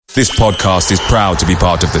This podcast is proud to be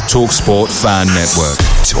part of the TalkSport Fan Network.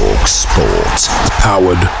 TalkSport.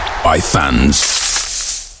 Powered by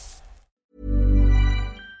fans.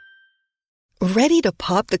 Ready to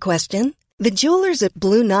pop the question? The jewelers at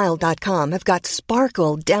BlueNile.com have got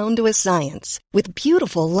sparkle down to a science with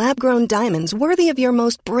beautiful lab-grown diamonds worthy of your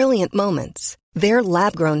most brilliant moments. Their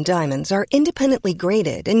lab-grown diamonds are independently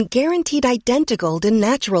graded and guaranteed identical to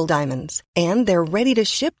natural diamonds. And they're ready to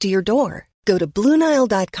ship to your door. Go to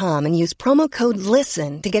BlueNile.com and use promo code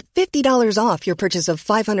LISTEN to get $50 off your purchase of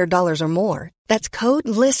 $500 or more. That's code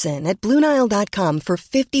LISTEN at BlueNile.com for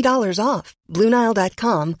 $50 off.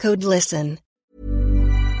 BlueNile.com, code LISTEN.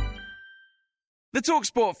 The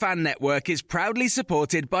TalkSport Fan Network is proudly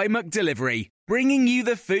supported by McDelivery, bringing you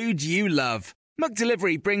the food you love.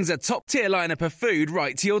 McDelivery brings a top-tier lineup of food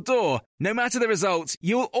right to your door. No matter the result,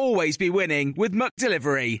 you'll always be winning with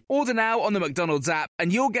McDelivery. Order now on the McDonald's app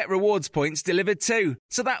and you'll get rewards points delivered too.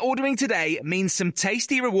 So that ordering today means some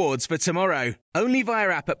tasty rewards for tomorrow. Only via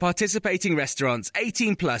app at participating restaurants.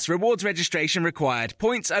 18 plus. Rewards registration required.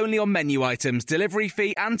 Points only on menu items. Delivery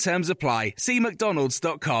fee and terms apply. See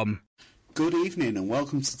mcdonalds.com. Good evening and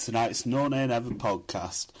welcome to tonight's No Nay Never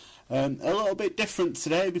podcast. A little bit different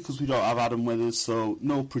today because we don't have Adam with us, so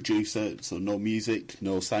no producer, so no music,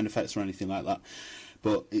 no sound effects or anything like that.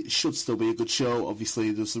 But it should still be a good show.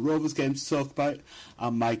 Obviously, there's the Rovers game to talk about,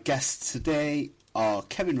 and my guests today are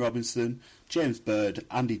Kevin Robinson, James Bird,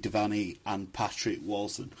 Andy Devaney and Patrick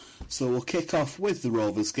Walson. So we'll kick off with the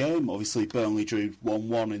Rovers game. Obviously, Burnley drew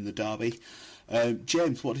 1-1 in the derby.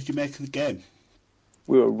 James, what did you make of the game?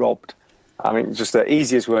 We were robbed. I mean, just the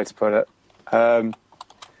easiest way to put it.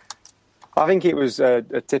 I think it was a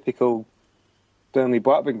typical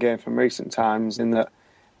Burnley-Blackburn game from recent times in that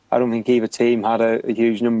I don't think either team had a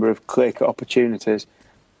huge number of clear-cut opportunities,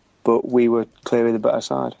 but we were clearly the better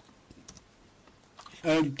side.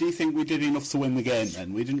 Do you think we did enough to win the game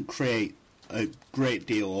then? We didn't create a great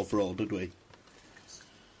deal overall, did we?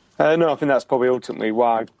 No, I think that's probably ultimately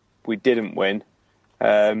why we didn't win.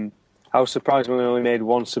 I was surprised when we only made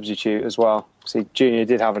one substitute as well. See, Junior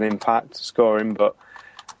did have an impact scoring, but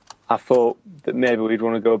I thought that maybe we'd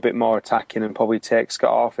want to go a bit more attacking and probably take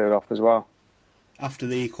Scott Arfield off as well. After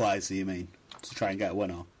the equaliser, you mean? To try and get a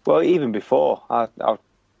winner? Well, even before. I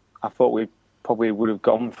thought we probably would have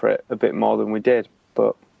gone for it a bit more than we did,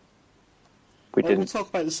 but we didn't. We'll talk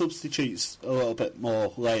about the substitutes a little bit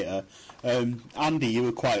more later. Andy, you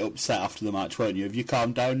were quite upset after the match, weren't you? Have you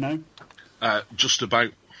calmed down now? Just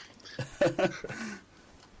about.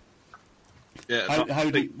 Yeah.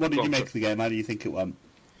 What did you make of the game? How do you think it went?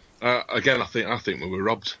 Again, I think we were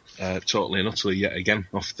robbed totally and utterly yet again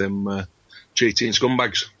off them cheating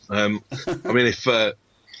scumbags. I mean,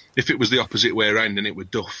 if it was the opposite way around and it were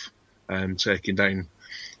Duff taking down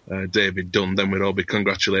David Dunn, then we'd all be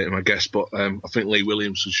congratulating him, I guess. But I think Lee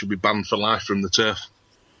Williamson should be banned for life from the turf.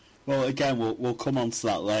 Well, again, we'll come on to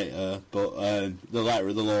that later, but the letter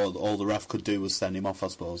of the law, all the ref could do was send him off, I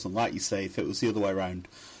suppose. And like you say, if it was the other way around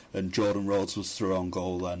and Jordan Rhodes was through on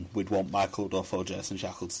goal, then we'd want Michael Duff or Jason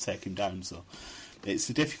Shackle to take him down. So it's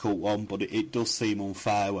a difficult one, but it does seem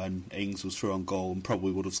unfair when Ings was through on goal and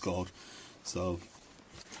probably would have scored. So,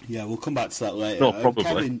 yeah, we'll come back to that later. No, probably.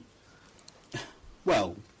 Kevin,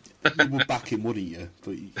 well, you would back him, wouldn't you?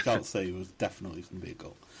 But you can't say it was definitely going to be a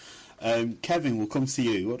goal. Kevin, we'll come to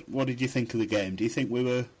you. What did you think of the game? Do you think we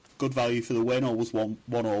were good value for the win, or was one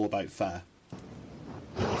all about fair?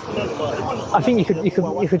 I think you could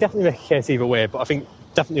definitely make a case either way, but I think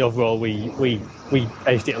definitely overall we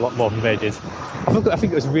edged it a lot more than they did. I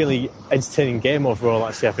think it was a really entertaining game overall.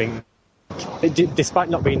 Actually, I think despite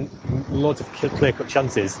not being loads of clear-cut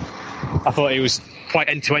chances, I thought it was quite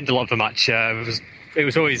end-to-end a lot of the match. It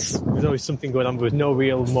was always something going on. There was no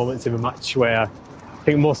real moments in the match where I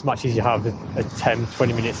think most matches you have a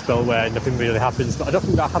 10-20 minute spell where nothing really happens, but I don't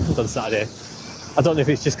think that happened on Saturday. I don't know if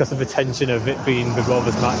it's just because of the tension of it being the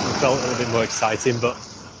Rovers match. It felt a little bit more exciting, but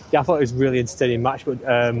yeah, I thought it was a really entertaining match. But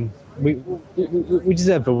we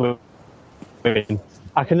deserve the win.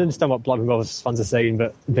 I can understand what Blackburn Rovers fans are saying,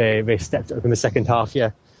 but they stepped up in the second half. Yeah,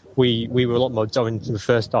 we were a lot more dominant in the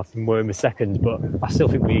first half than we were in the second, but I still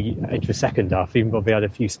think we edged the second half, even though they had a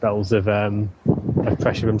few spells of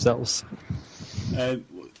pressure themselves.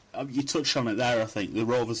 You touched on it there. I think the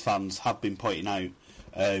Rovers fans have been pointing out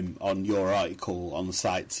on your article on the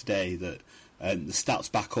site today that the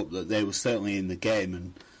stats back up that they were certainly in the game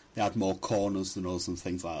and they had more corners than us and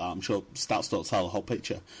things like that. I'm sure stats don't tell the whole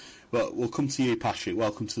picture. But we'll come to you, Patrick.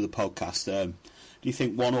 Welcome to the podcast. Do you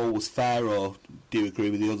think 1-1 was fair, or do you agree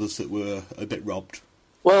with the others that were a bit robbed?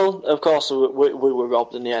 Well, of course, we were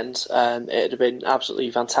robbed in the end. It'd have been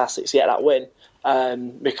absolutely fantastic to get that win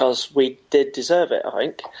because we did deserve it, I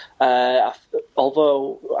think.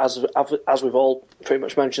 Although, as we've all pretty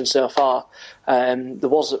much mentioned so far,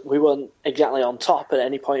 we weren't exactly on top at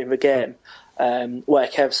any point in the game. Where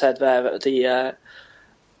Kev said there that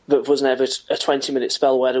there was never a 20-minute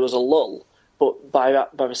spell where there was a lull, but by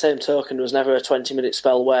the same token, there was never a 20-minute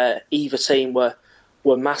spell where either team were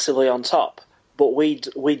massively on top. But we'd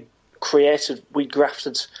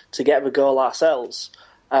grafted to get the goal ourselves,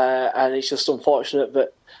 and it's just unfortunate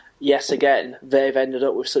that yet again they've ended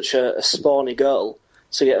up with such a spawny goal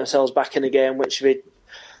to get themselves back in a game which they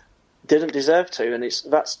didn't deserve to, and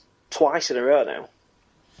that's twice in a row now.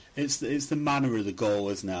 It's the manner of the goal,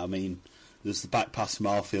 isn't it? I mean, there's the back pass from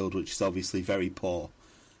Arfield, which is obviously very poor,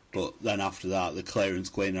 but then after that, the clearance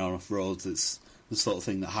going on off roads, it's the sort of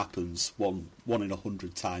thing that happens one in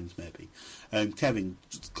 100 times maybe. Kevin,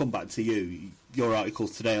 just come back to you. Your article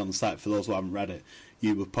today on the site, for those who haven't read it,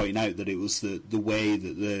 you were pointing out that it was the way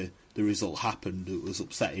that the result happened that was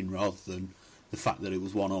upsetting rather than the fact that it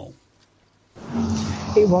was 1-1.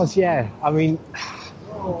 It was, yeah. I mean,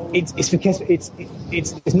 it's because it's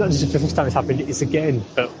not just the first time it's happened. It's again,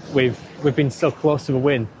 but we've been so close to a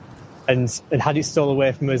win, and had it stolen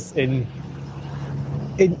away from us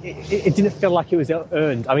It didn't feel like it was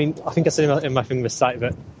earned. I mean, I think I said in my thing on the site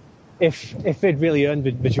that if they'd really earned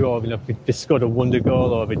the draw, if they'd scored a wonder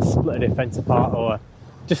goal or they'd split a defence apart or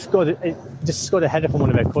just scored a header from one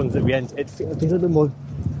of their corners at the end, it'd be a little bit more,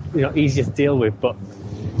 easier to deal with. But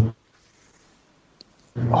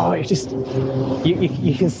it's just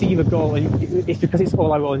you can see the goal, and it's because it's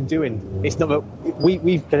all our own doing. It's not that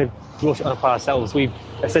we've kind of brought it on upon ourselves. We've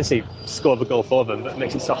essentially scored the goal for them, but it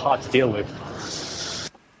makes it so hard to deal with.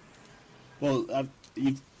 Well,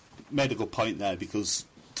 you've made a good point there because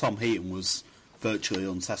Tom Heaton was virtually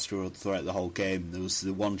untestable throughout the whole game. There was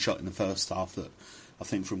the one shot in the first half that I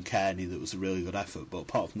think from Kearney that was a really good effort, but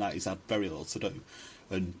apart from that, he's had very little to do.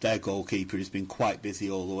 And their goalkeeper has been quite busy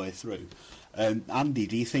all the way through. Andy,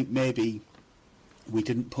 do you think maybe we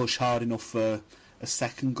didn't push hard enough for a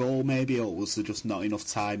second goal, maybe, or was there just not enough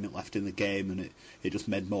time left in the game and it just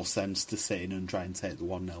made more sense to sit in and try and take the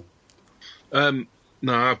 1-0?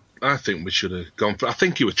 No, I think we should have gone for. I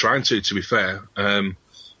think he was trying to be fair.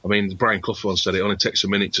 I mean, Brian Clough once said it only takes a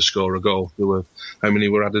minute to score a goal. How many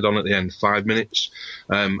were added on at the end? 5 minutes.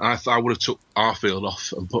 I would have took Arfield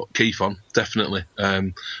off and put Keith on, definitely.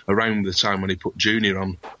 Around the time when he put Junior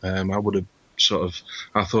on, I would have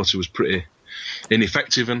I thought he was pretty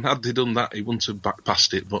ineffective, and had he done that, he wouldn't have back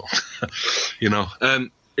passed it. But,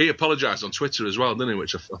 he apologised on Twitter as well, didn't he?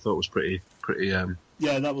 Which I thought was pretty.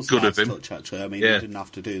 Yeah, that was good nice of him. Touch, actually. I mean, he didn't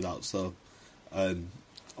have to do that, so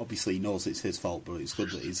obviously he knows it's his fault, but it's good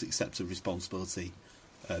that he's accepted responsibility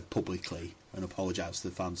publicly and apologised to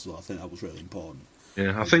the fans as well. I think that was really important.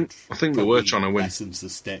 Yeah, I think we were trying to win. Lessens the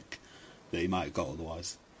stick that he might have got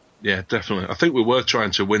otherwise. Yeah, definitely. I think we were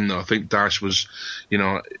trying to win, though. I think Dyche was,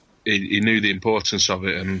 he knew the importance of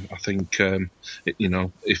it, and I think,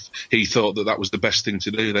 if he thought that was the best thing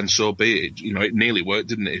to do, then so be it. It nearly worked,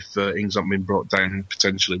 didn't it? If Ings hadn't been brought down,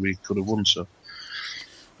 potentially we could have won, so.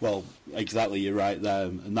 Well, exactly, you're right there.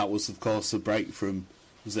 And that was, of course, a break from,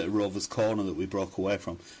 was it a Rovers corner that we broke away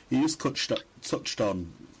from? You just touched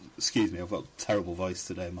on, excuse me, I've got a terrible voice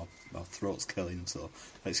today, my throat's killing, so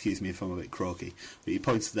excuse me if I'm a bit croaky. But you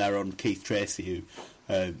pointed there on Keith Tracy,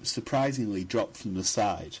 who surprisingly dropped from the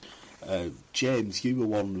side. James, you were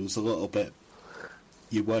one who was a little bit,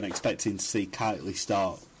 you weren't expecting to see Kitely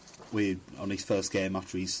start on his first game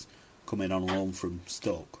after he's come in on loan from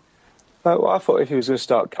Stoke. Well, I thought if he was going to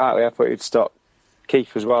start Kitely, I thought he'd start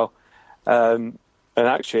Keith as well. And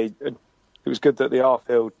actually, it was good that the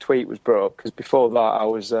Arfield tweet was broke, because before that I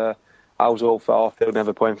was all for Arfield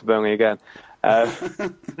never playing for Burnley again.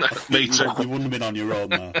 Me too. You wouldn't have been on your own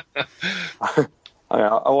there.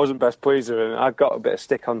 I wasn't best pleased with him. I got a bit of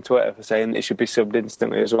stick on Twitter for saying it should be subbed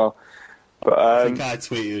instantly as well. But I think I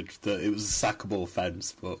tweeted that it was a sackable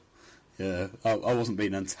offence, but yeah, I wasn't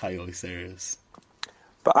being entirely serious.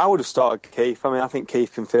 But I would have started Keith. I mean, I think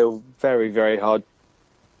Keith can feel very, very hard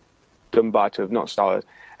done by to have not started,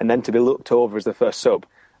 and then to be looked over as the first sub.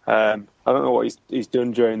 I don't know what he's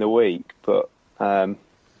done during the week, but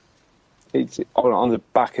it's on the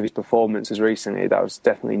back of his performances recently, that was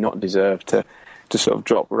definitely not deserved to sort of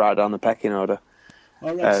drop right down the pecking order.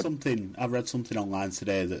 I read something online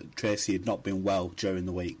today that Tracy had not been well during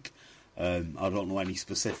the week. I don't know any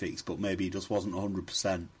specifics, but maybe he just wasn't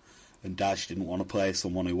 100%, and Dyche didn't want to play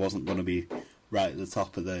someone who wasn't going to be right at the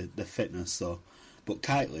top of the fitness. So, but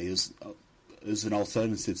Kitely is as an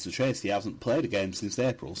alternative to Tracy. He hasn't played a game since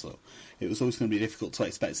April, so it was always going to be difficult to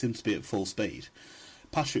expect him to be at full speed.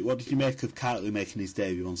 Patrick, what did you make of Kightly making his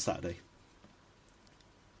debut on Saturday?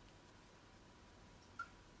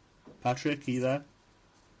 Patrick, are you there?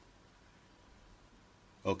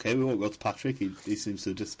 Okay, we won't go to Patrick. He seems to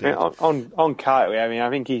have disappeared. On Kightly, I mean, I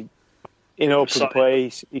think he in open play.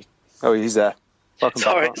 He's there.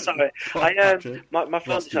 Sorry. My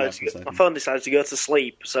phone decided to go to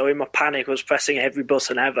sleep, so in my panic I was pressing every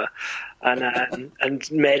button ever,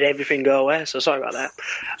 and made everything go away. So sorry about that.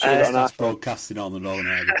 That's broadcasting on the Northern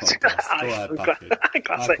Ireland podcast. Go ahead,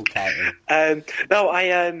 Patrick.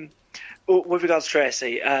 With regards to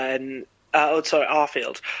Tracy and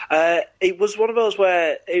Arfield, it was one of those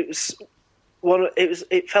where it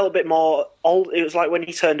felt a bit more old. It was like when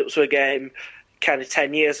he turned up to a game kind of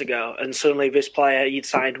 10 years ago, and suddenly this player you'd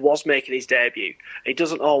signed was making his debut. It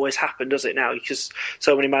doesn't always happen, does it now? Because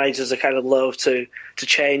so many managers are kind of loath to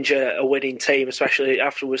change a winning team, especially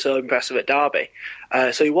after we're so impressive at Derby.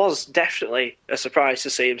 So it was definitely a surprise to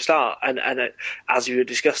see him start, and as you were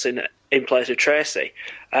discussing, in place of Tracy.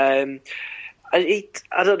 I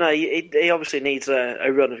don't know, he obviously needs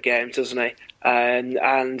a run of games, doesn't he?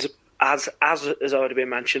 And as has already been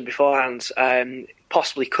mentioned beforehand,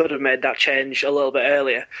 possibly could have made that change a little bit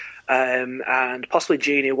earlier, and possibly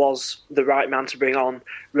Junior was the right man to bring on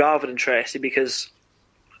rather than Tracy, because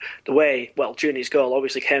Junior's goal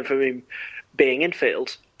obviously came from him being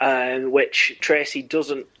infield, which Tracy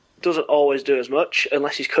doesn't always do as much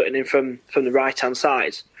unless he's cutting in from the right hand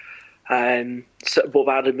side. But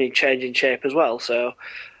that had been changing shape as well. So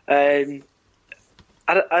I'd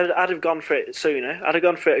have gone for it sooner. I'd have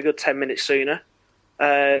gone for it a good 10 minutes sooner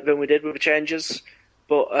than we did with the changes.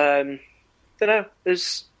 But don't know.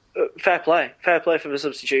 There's fair play for the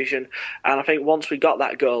substitution. And I think once we got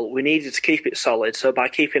that goal, we needed to keep it solid. So by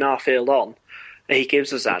keeping Arfield on, he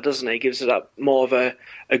gives us that, doesn't he? He gives us that more of a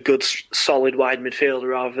good, solid wide midfielder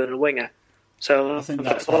rather than a winger. So I think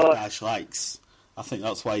that's what Dash likes. I think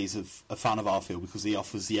that's why he's a fan of Arfield, because he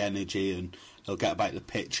offers the energy and he'll get about the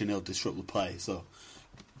pitch and he'll disrupt the play. So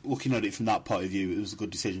looking at it from that point of view, it was a good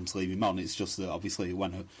decision to leave him on. It's just that obviously it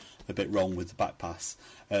went a bit wrong with the back pass.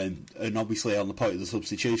 And obviously on the point of the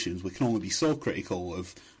substitutions, we can only be so critical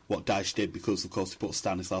of what Dash did because, of course, he put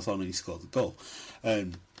Stanislas on and he scored the goal.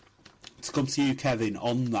 To come to you, Kevin,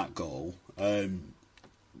 on that goal, do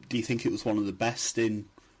you think it was one of the best in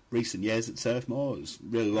recent years at Turf Moor? It was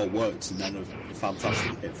really well worked, and then a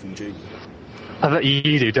fantastic hit from Junior. I bet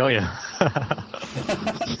you do, don't you?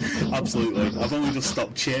 Absolutely. I've only just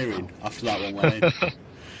stopped cheering after that one went in.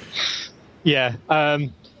 Yeah.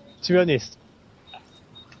 To be honest,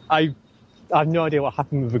 I have no idea what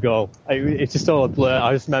happened with the goal. It's just all a blur.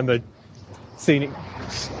 I just remember seeing it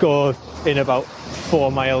scored in about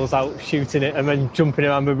 4 miles out, shooting it, and then jumping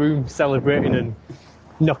around the room celebrating and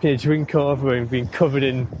knocking a drink over and being covered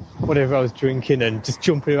in whatever I was drinking and just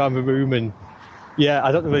jumping around the room. And yeah,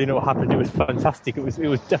 I don't really know what happened. It was fantastic. It was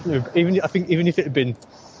definitely, even if it had been,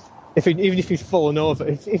 even if he'd fallen over,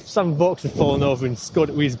 if Sam Vokes had fallen over and scored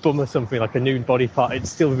it with his bum or something, like a nude body part, it'd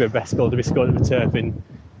still be the best goal to be scored at the Turf in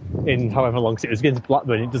however long it was against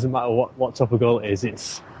Blackburn. It doesn't matter what type of goal it is.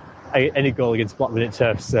 It's any goal against Blackburn at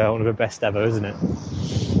Turf's one of the best ever, isn't it?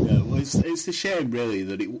 Yeah, well, it's a shame really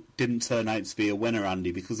that it didn't turn out to be a winner,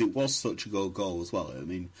 Andy, because it was such a good goal as well. I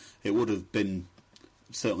mean, it would have been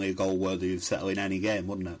certainly a goal worthy of settling any game,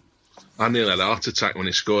 wouldn't it? I nearly had a heart attack when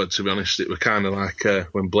he scored, to be honest. It was kind of like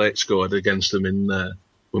when Blake scored against them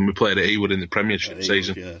when we played at Ewood in the Premiership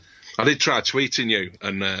season. Yeah. I did try tweeting you,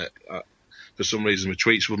 and for some reason my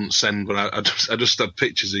tweets wouldn't send, but I just had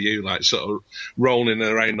pictures of you like sort of rolling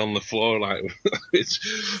around on the floor. Like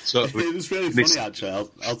it was really funny, actually.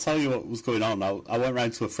 I'll tell you what was going on. I went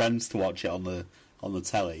round to a friend's to watch it on the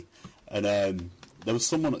telly, and there was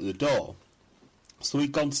someone at the door. So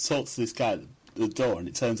we'd gone to talk to this guy at the door, and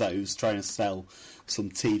it turns out he was trying to sell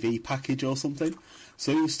some TV package or something.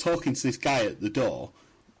 So he was talking to this guy at the door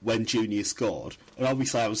when Junior scored, and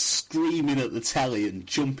obviously I was screaming at the telly and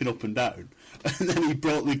jumping up and down, and then he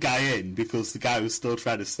brought the guy in because the guy was still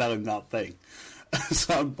trying to sell him that thing.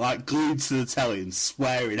 So I'm like glued to the telly and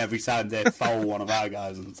swearing every time they foul one of our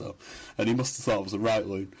guys and stuff, and he must have thought I was a right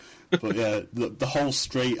loon. But yeah, the whole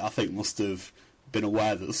street I think must have been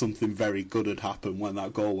aware that something very good had happened when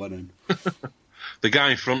that goal went in. The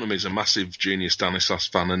guy in front of me is a massive Junior Stanislas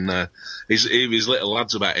fan, and his little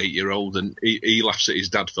lad's about 8-year-old, and he laughs at his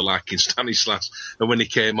dad for liking Stanislas. And when he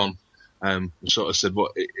came on, sort of said, "Well,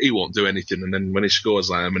 he won't do anything." And then when he scores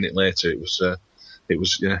like a minute later, it was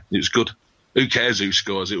good. Who cares who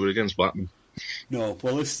scores? It was against Blackburn. No,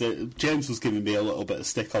 well, James was giving me a little bit of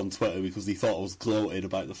stick on Twitter because he thought I was gloating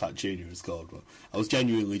about the fact Junior had scored. But I was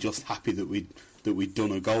genuinely just happy that we'd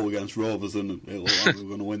done a goal against Rovers and it looked like we were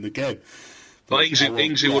going to win the game. Well,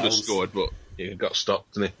 Ingsy would have scored, but he got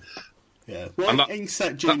stopped, didn't he? Yeah, well, Ings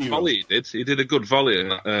set Junior that volley he did a good volley.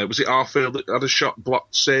 Was it Arfield that had a shot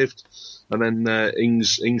blocked, saved, and then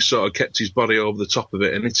Ings sort of kept his body over the top of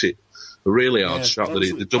it and hit it. A really hard shot that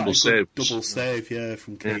he, the double save. Double save, yeah,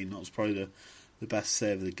 from Keane. That was probably the best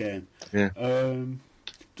save of the game. Yeah.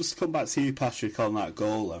 Just to come back to you, Patrick, on that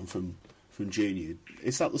goal then from Junior.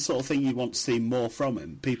 Is that the sort of thing you want to see more from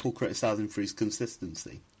him? People criticising for his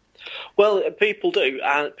consistency? Well, people do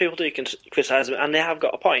criticise him, and they have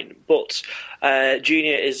got a point. But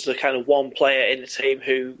Junior is the kind of one player in the team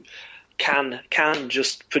who can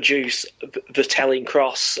just produce the telling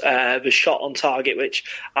cross, the shot on target, which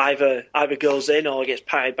either goes in or gets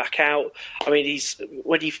parried back out. I mean,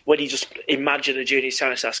 when you just imagine a Junior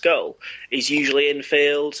Stanislas goal, he's usually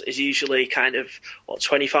infield, he's usually kind of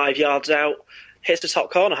 25 yards out, hits the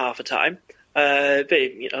top corner half the time. But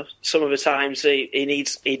some of the times he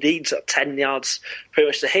needs 10 yards pretty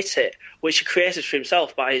much to hit it, which he created for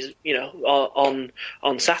himself by his, on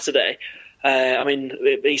Saturday. I mean,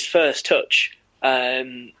 his first touch,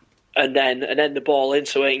 and then the ball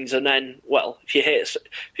into Ings, and then, well, if you hit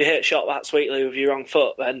a shot that sweetly with your wrong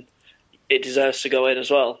foot, then it deserves to go in as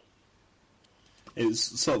well. It was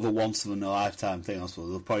sort of a once in a lifetime thing, I suppose.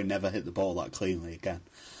 They'll probably never hit the ball that cleanly again.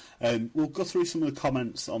 We'll go through some of the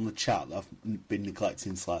comments on the chat that I've been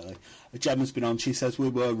neglecting slightly. Gemma's been on. She says, we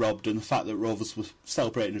were robbed, and the fact that Rovers were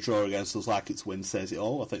celebrating a draw against us like it's a win says it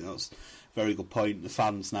all. I think that's a very good point. The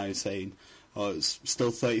fans now saying, it's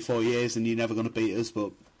still 34 years and you're never going to beat us,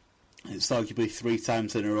 but it's arguably 3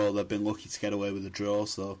 times in a row they've been lucky to get away with a draw,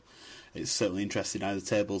 so it's certainly interesting how the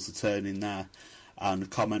tables are turning there. And a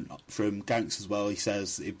comment from Ganks as well, he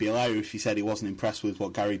says, it'd be hilarious if he said he wasn't impressed with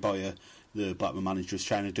what Gary Boyer, the Blackburn manager, is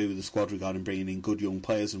trying to do with the squad regarding bringing in good young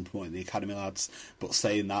players and promoting the academy lads, but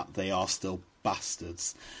saying that they are still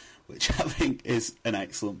bastards, which I think is an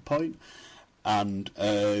excellent point. And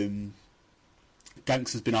Ganks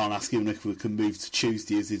has been on asking if we can move to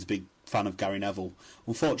Tuesday, as he's a big fan of Gary Neville.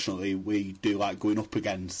 Unfortunately, we do like going up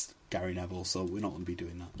against Gary Neville, so we're not going to be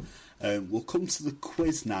doing that. We'll come to the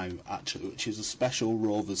quiz now, actually, which is a special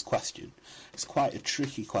Rovers question. It's quite a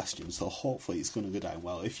tricky question, so hopefully it's going to go down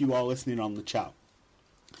well. If you are listening on the chat,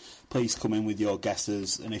 please come in with your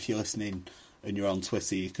guesses, and if you're listening and you're on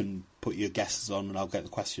Twitter, you can put your guesses on and I'll get the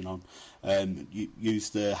question on. Use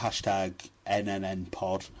the hashtag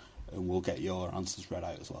NNNpod, and we'll get your answers read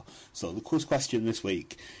out as well. So the quiz question this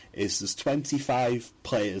week is, there's 25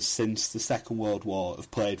 players since the Second World War have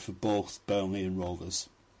played for both Burnley and Rovers.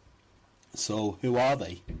 So who are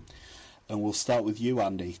they? And we'll start with you,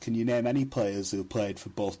 Andy. Can you name any players who have played for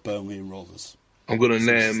both Burnley and Rovers? I'm going to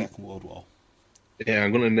name the Second World War. Yeah,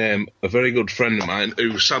 I'm going to name a very good friend of mine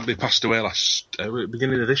who sadly passed away last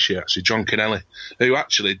beginning of this year, actually, John Kennelly, who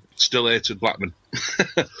actually still hated Blackburn.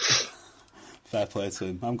 Fair play to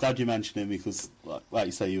him. I'm glad you mentioned him because, like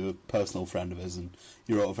you say, you're a personal friend of his and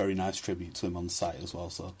you wrote a very nice tribute to him on the site as well,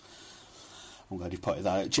 so I'm glad you pointed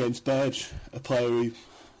that out. James Bird, a player who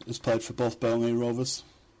has played for both Burnley and Rovers.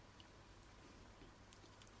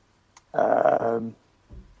 I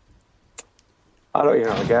don't even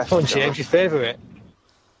know, I guess. Come on, James, your favourite.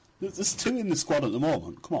 There's 2 in the squad at the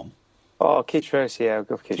moment, come on. Oh, Keith Tracy, yeah, I'll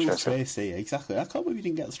go for Keith Tracy. Tracy, exactly. I can't believe you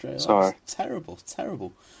didn't get it straight away. Sorry.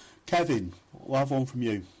 Terrible. Kevin, we'll have one from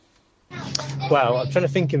you. Well, I'm trying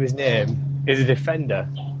to think of his name. He's a defender.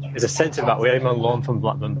 He's a centre-back. We had him on loan from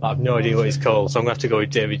Blackburn, but I have no idea what he's called, so I'm going to have to go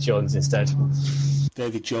with David Jones instead.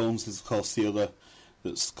 David Jones is, of course, the other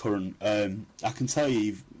that's current. I can tell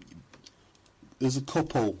you, there's a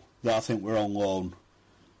couple that I think were on loan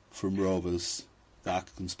from Rovers that I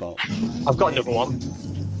can spot. I've got another one.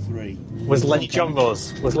 3. Was Lenny John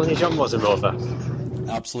Rose a Rover?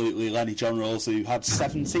 Absolutely, Lenny John Rose, who had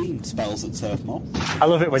 17 spells at Turf Moor. I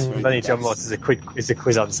love it when Lenny John Rose is a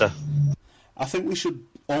quiz answer. I think we should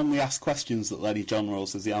only ask questions that Lenny John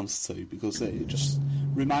Rose is the answer to, because it just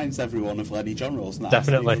reminds everyone of Lenny John Rose. And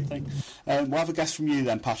definitely. We'll have a guess from you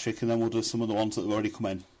then, Patrick, and then we'll do some of the ones that have already come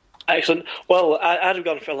in. Excellent. Well, I'd have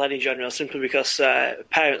gone for Lenny John Rose simply because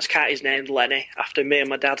parents' cat is named Lenny after me and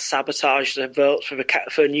my dad sabotaged the vote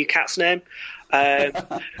for a new cat's name.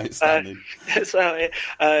 Outstanding.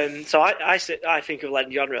 So I think of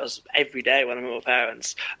Lenny John Rose every day when I'm with my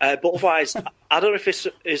parents. But otherwise, I don't know if this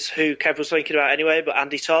is who Kev was thinking about anyway, but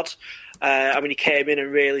Andy Todd. He came in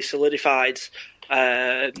and really solidified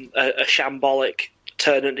a shambolic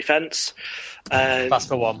Ternent defence. That's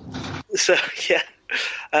for one. So, yeah.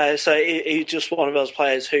 So he's just one of those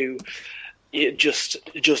players who just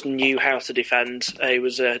knew how to defend. He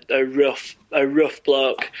was a rough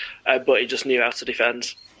bloke, but he just knew how to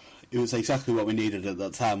defend. It was exactly what we needed at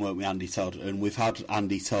that time, weren't we, Andy Todd? And we've had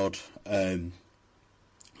Andy Todd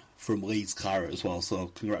from Leeds Claret as well, so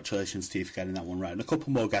congratulations to you for getting that one right. And a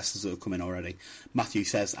couple more guesses that have come in already. Matthew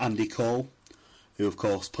says Andy Cole, who of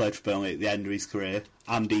course played for Burnley at the end of his career.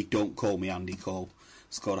 Andy, don't call me Andy Cole.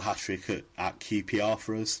 Scored a hat-trick at QPR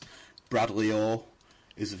for us. Bradley Orr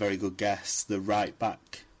is a very good guess. The right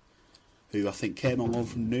back, who I think came on loan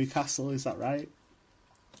from Newcastle, is that right?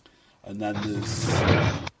 And then there's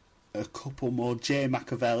a couple more. Jay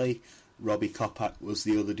Machiavelli, Robbie Kopak was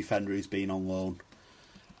the other defender who's been on loan.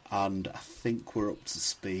 And I think we're up to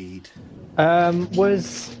speed. I'm on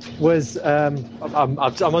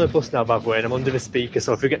a bus now, by the way, and I'm under the speaker,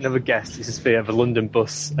 so if we get another guest, it's just of a London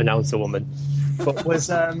bus announcer woman. But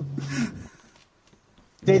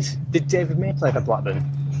did David May play for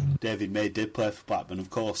Blackburn? David May did play for Blackburn, of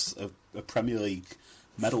course, a Premier League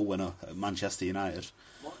medal winner at Manchester United.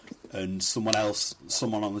 And someone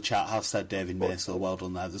on the chat has said David May, so well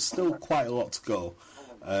done there. There's still quite a lot to go.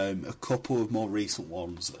 A couple of more recent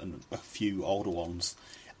ones and a few older ones.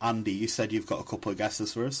 Andy, you said you've got a couple of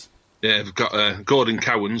guesses for us. Yeah, I've got Gordon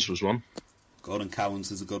Cowans was one. Gordon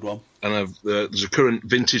Cowans is a good one. And there's a current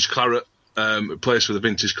vintage Claret, plays for the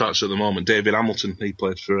vintage Clarets at the moment. David Hamilton, he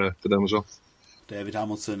played for them as well. David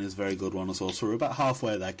Hamilton is a very good one as well. So we're about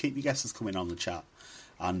halfway there. Keep your guesses coming on the chat.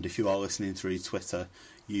 And if you are listening through Twitter,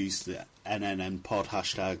 use the NNN pod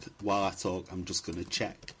hashtag while I talk. I'm just going to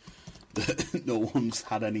check that no one's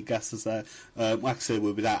had any guesses there. Like I said,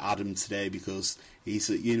 we're without Adam today because he's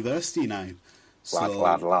at university now. So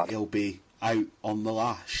lad. He'll be out on the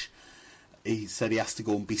lash. He said he has to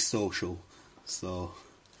go and be social. So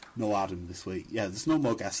no Adam this week. Yeah, there's no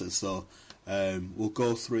more guesses. So we'll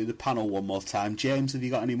go through the panel one more time. James, have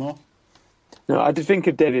you got any more? No, I did think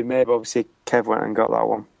of David May, but obviously Kev went and got that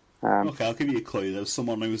one. Okay, I'll give you a clue. There was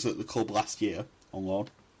someone who was at the club last year on loan.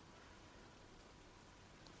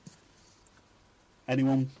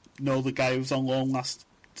 Anyone know the guy who was on loan last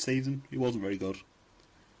season? He wasn't very good.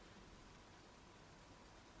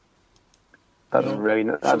 That doesn't really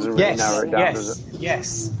narrow it down, does it?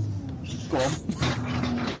 Yes. Go on.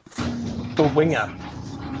 The winger.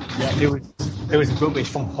 Yeah. It was rubbish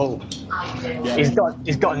from Hull. Yeah. He's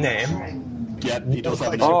got a name. Yeah, he does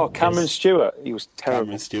have a Oh, Cameron Stewart. He was terrible.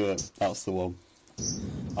 Cameron Stewart, that's the one.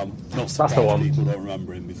 I'm not That's the surprised one. people don't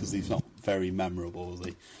remember him because he's not very memorable, is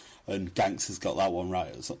he? And Ganks has got that one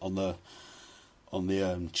right on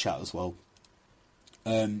the chat as well.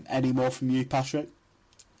 Any more from you, Patrick?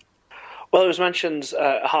 Well, it was mentioned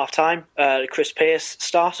at half time. Chris Pearce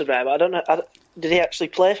started there, but I don't know. Did he actually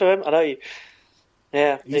play for him? I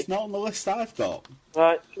know. He's not on the list I've got.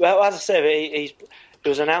 Right. Well, as I say, it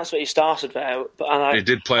was announced that he started there, but He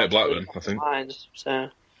did play at Blackburn, I think. So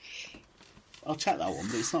I'll check that one,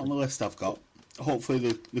 but it's not on the list I've got.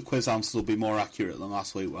 Hopefully the quiz answers will be more accurate than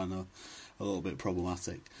last week when a little bit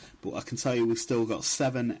problematic. But I can tell you we've still got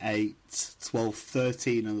 7, 8, 12,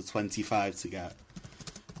 13 and the 25 to get.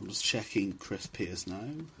 I'm just checking Chris Pearce now.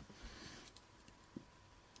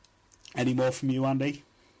 Any more from you, Andy?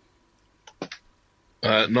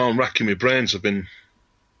 No, I'm racking my brains.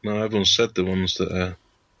 No, everyone said the ones that...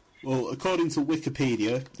 Well, according to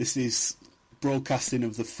Wikipedia, this is broadcasting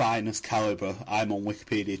of the finest calibre. I'm on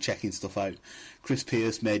Wikipedia checking stuff out. Chris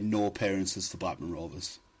Pearce made no appearances for Blackburn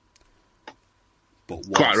Rovers, but was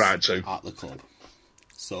Quite right too. at the club.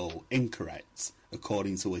 So, incorrect,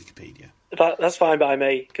 according to Wikipedia. that's fine by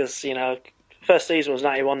me because first season was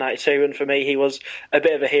 91-92, and for me he was a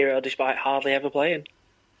bit of a hero despite hardly ever playing.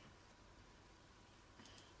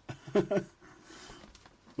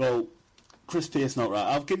 Well, Chris Pearce not right.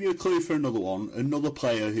 I'll give you a clue for another one. Another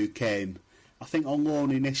player who came, I think, on loan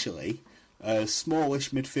initially. A smallish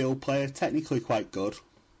midfield player, technically quite good.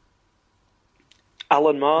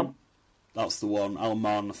 Alan Marn. That's the one. Alan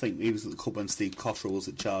Marn, I think he was at the club when Steve Cottrell was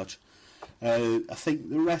at charge. I think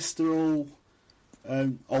the rest are all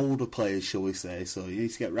older players, shall we say, so you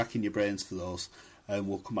need to get racking your brains for those.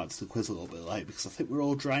 We'll come back to the quiz a little bit later because I think we're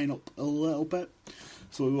all drying up a little bit.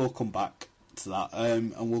 So we will come back to that.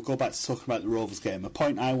 And we'll go back to talking about the Rovers game. A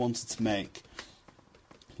point I wanted to make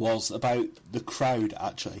was about the crowd,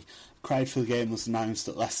 actually. The crowd for the game was announced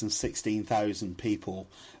at less than 16,000 people,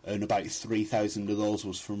 and about 3,000 of those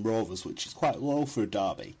was from Rovers, which is quite low for a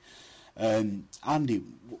derby. Andy,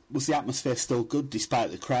 was the atmosphere still good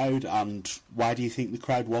despite the crowd, and why do you think the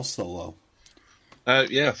crowd was so low?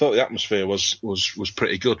 Yeah, I thought the atmosphere was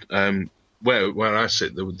pretty good. Where I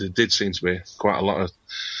sit, there did seem to be quite a lot of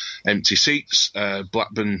empty seats.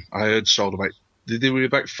 Blackburn, I heard, sold about. They were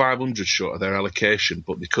about 500 short of their allocation,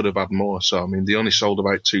 but they could have had more. So I mean, they only sold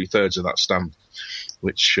about 2/3 of that stand,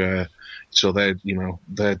 which so their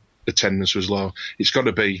attendance was low. It's got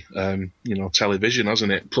to be television,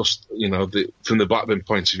 hasn't it? Plus, from the Blackburn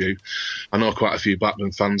point of view, I know quite a few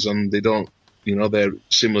Blackburn fans, and they don't. They're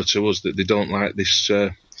similar to us, that they don't like this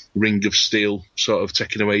ring of steel sort of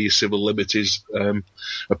taking away your civil liberties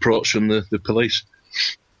approach from the police.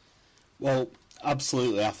 Well,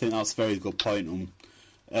 absolutely. I think that's a very good point.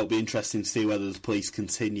 It'll be interesting to see whether the police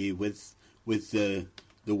continue with the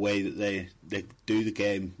way that they do the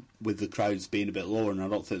game, with the crowds being a bit lower, and I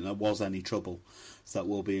don't think there was any trouble. So that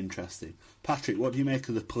will be interesting. Patrick, what do you make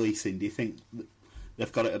of the policing? Do you think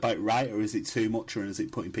they've got it about right, or is it too much, or is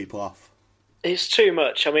it putting people off? It's too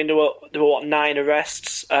much. I mean, there were 9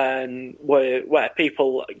 arrests, where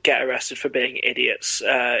people get arrested for being idiots.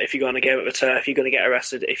 If you go on a game at the turf, you're going to get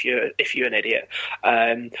arrested if you're an idiot.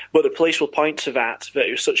 But the police will point to that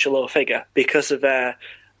it was such a low figure because of their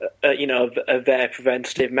of their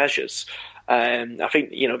preventative measures. I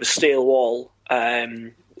think the steel wall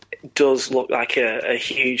does look like a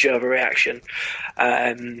huge overreaction.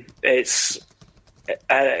 It's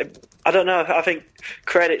I don't know. I think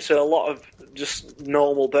credit to a lot of just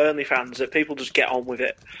normal Burnley fans that people just get on with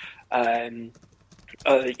it, around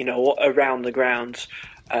the ground.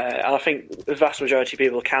 And I think the vast majority of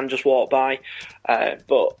people can just walk by.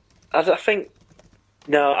 But I think,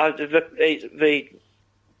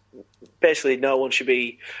 basically no one should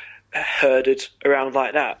be herded around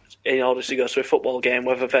like that in order to go to a football game,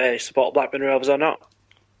 whether they support Blackburn Rovers or not.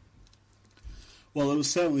 Well, there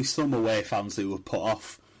was certainly some away fans who were put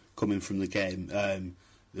off coming from the game.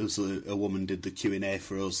 There was a woman did the Q&A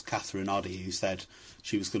for us, Catherine Oddy, who said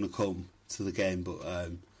she was going to come to the game, but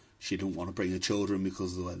she didn't want to bring her children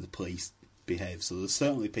because of the way the police behave. So there's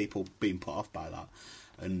certainly people being put off by that.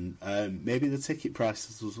 And maybe the ticket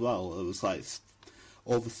prices as well. It was like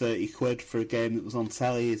over 30 quid for a game that was on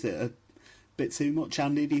telly. Is it a bit too much,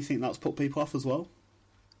 Andy? Do you think that's put people off as well?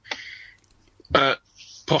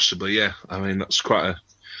 Possibly, yeah. I mean, that's quite a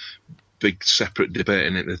big separate debate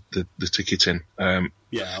in it, the ticketing.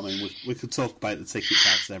 Yeah, I mean, we could talk about the ticket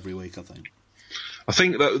prices every week, I think. I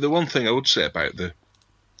think that the one thing I would say about the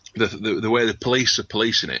way the police are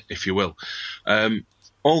policing it, if you will,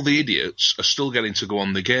 all the idiots are still getting to go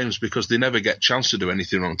on the games because they never get a chance to do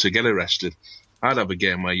anything wrong to get arrested. I'd have a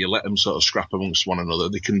game where you let them sort of scrap amongst one another.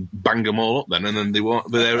 They can bang them all up then, and then they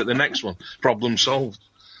won't be there at the next one. Problem solved.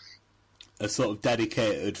 A sort of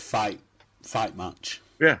dedicated fight match.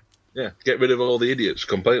 Yeah. Get rid of all the idiots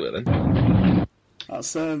completely then.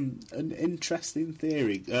 That's an interesting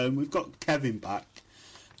theory. We've got Kevin back,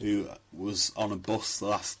 who was on a bus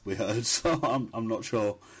last we heard, so I'm not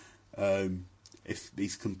sure if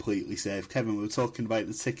he's completely safe. Kevin, we were talking about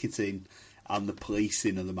the ticketing and the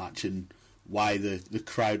policing of the match and why the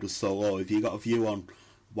crowd was so low. Have you got a view on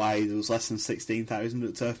why there was less than 16,000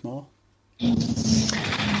 at Turf Moor?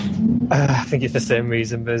 I think it's the same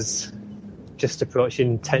reason as just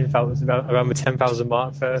approaching 10,000, around the 10,000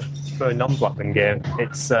 mark for a non-Blackburn game.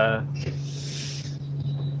 It's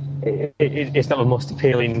it's not the most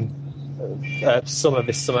appealing summer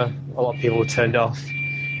this summer. A lot of people were turned off.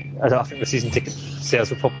 I think the season ticket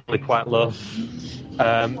sales were probably quite low.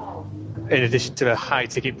 In addition to the high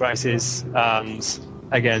ticket prices, and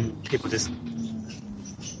again, people just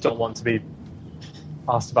don't want to be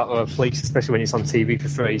asked about the police, especially when it's on TV for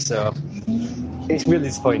free. So it's really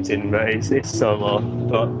disappointing, but it's so low.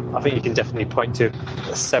 But I think you can definitely point to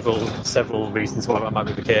several reasons why that might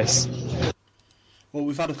be the case. Well,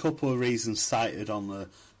 we've had a couple of reasons cited on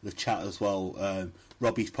the chat as well.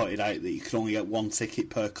 Robbie's pointed out that you can only get one ticket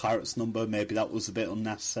per Clarets number. Maybe that was a bit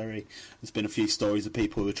unnecessary. There's been a few stories of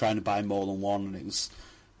people who were trying to buy more than one and it was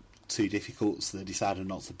too difficult, so they decided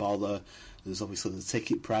not to bother. There's obviously the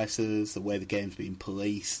ticket prices, the way the game's being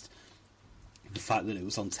policed, the fact that it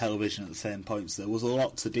was on television at the same point, so there was a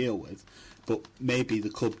lot to deal with. But maybe the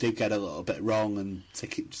club did get a little bit wrong and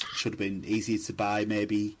tickets should have been easier to buy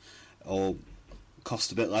maybe, or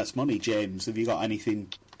cost a bit less money. James, have you got anything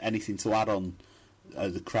to add on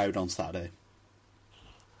the crowd on Saturday?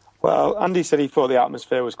 Well, Andy said he thought the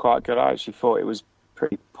atmosphere was quite good. I actually thought it was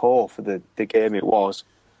pretty poor for the game it was.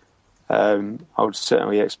 I would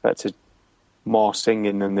certainly expected more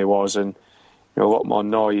singing than there was, and a lot more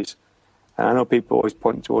noise. And I know people always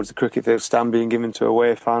point towards the cricket field stand being given to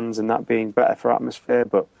away fans and that being better for atmosphere,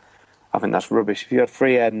 but I think that's rubbish. If you had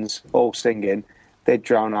three ends all singing, they'd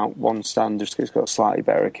drown out one stand just because it's got slightly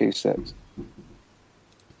better acoustics.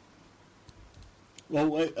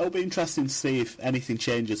 Well, it'll be interesting to see if anything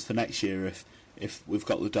changes for next year. if we've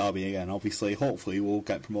got the derby again. Obviously, hopefully we'll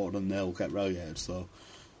get promoted and they'll get relegated, so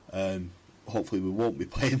hopefully we won't be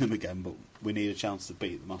playing them again, but we need a chance to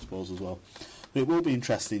beat them, I suppose, as well. But it will be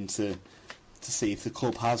interesting to see if the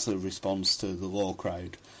club has a response to the low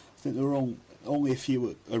crowd. I think there were only a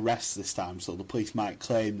few arrests this time, so the police might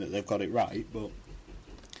claim that they've got it right, but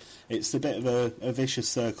it's a bit of a vicious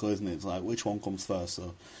circle, isn't it? It's like, which one comes first?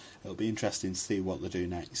 So it'll be interesting to see what they do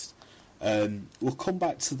next. We'll come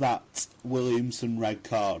back to that Williamson red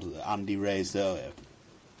card that Andy raised earlier.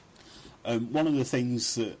 One of the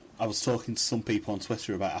things that I was talking to some people on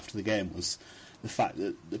Twitter about after the game was the fact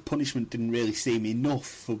that the punishment didn't really seem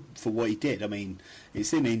enough for what he did. I mean,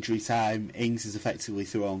 it's in injury time, Ings is effectively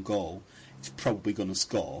through on goal, he's probably going to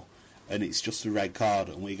score, and it's just a red card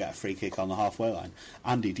and we get a free kick on the halfway line.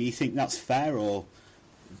 Andy, do you think that's fair, or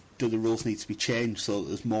do the rules need to be changed so that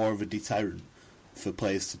there's more of a deterrent for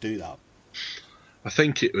players to do that? I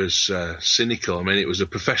think it was cynical. I mean, it was a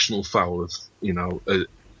professional foul of,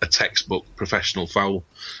 a textbook professional foul.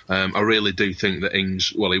 I really do think that Ings,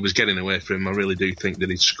 he was getting away from him. I really do think that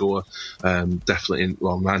he'd score, definitely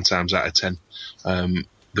 9 times out of 10.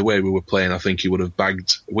 The way we were playing, I think he would have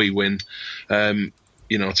bagged. We win. To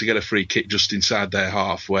get a free kick just inside their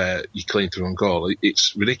half where you clean through on goal,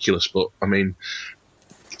 it's ridiculous. But, I mean,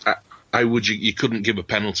 you couldn't give a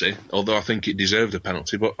penalty, although I think it deserved a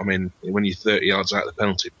penalty. But, I mean, when you're 30 yards out of the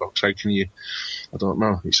penalty box, how can you... I don't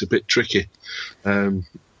know. It's a bit tricky.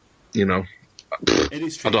 It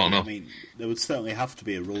is tricky. I don't know. I mean, there would certainly have to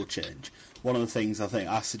be a rule change. One of the things I think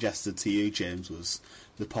I suggested to you, James, was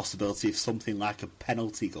the possibility of something like a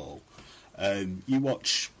penalty goal. You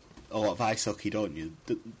watch a lot of ice hockey, don't you?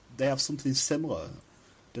 They have something similar,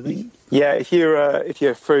 do they? Yeah, if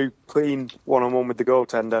you're through clean one-on-one with the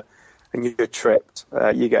goaltender and you're tripped,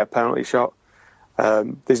 you get a penalty shot.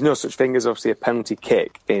 There's no such thing as obviously a penalty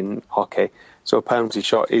kick in hockey, so a penalty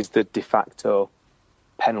shot is the de facto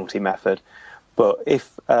penalty method. But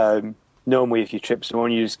if normally if you trip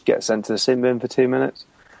someone, you just get sent to the sin bin for 2 minutes.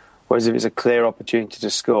 Whereas if it's a clear opportunity to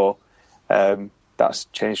score, that's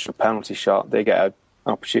changed to a penalty shot. They get an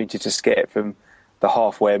opportunity to skate from the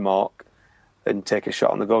halfway mark and take a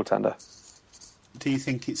shot on the goaltender. Do you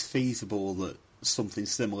think it's feasible that something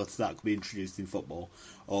similar to that could be introduced in football,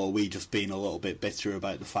 or are we just being a little bit bitter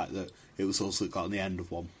about the fact that it was also got on the end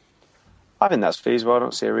of one? I think that's feasible. I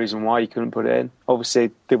don't see a reason why you couldn't put it in. Obviously,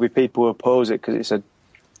 there'll be people who oppose it because it's a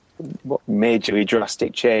majorly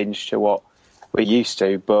drastic change to what we're used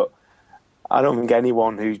to, but I don't think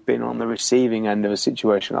anyone who's been on the receiving end of a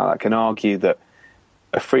situation like that can argue that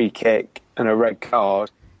a free kick and a red card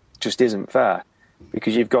just isn't fair,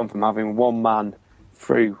 because you've gone from having one man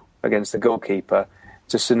through against the goalkeeper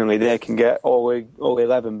to suddenly they can get all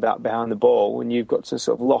 11 back behind the ball when you've got to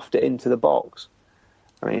sort of loft it into the box.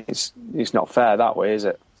 I mean, it's not fair that way, is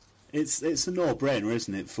it? It's a no-brainer,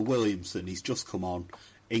 isn't it? For Williamson, he's just come on.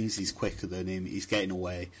 Ings is quicker than him. He's getting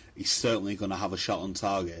away. He's certainly going to have a shot on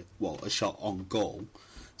target. Well, a shot on goal.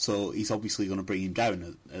 So he's obviously going to bring him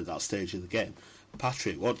down at that stage of the game.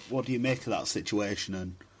 Patrick, what do you make of that situation,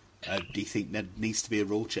 and do you think there needs to be a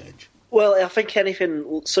rule change? Well, I think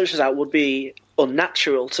anything such as that would be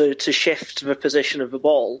unnatural. To shift the position of the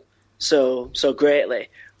ball so greatly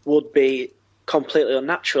would be completely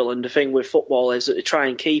unnatural. And the thing with football is that they try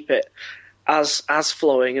and keep it as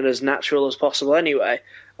flowing and as natural as possible anyway.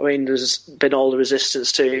 I mean, there's been all the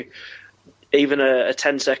resistance to even a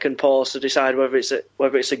 10-second pause to decide whether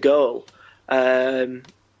it's a goal,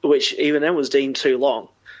 which even then was deemed too long.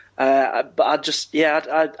 But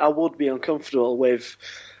I would be uncomfortable with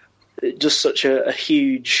just such a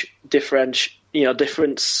huge difference to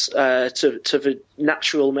the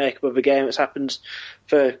natural makeup of a game. It's happened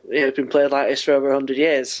it's been played like this for over 100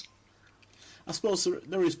 years. I suppose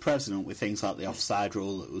there is precedent with things like the offside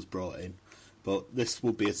rule that was brought in, but this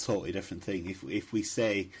would be a totally different thing. If we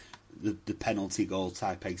say the penalty goal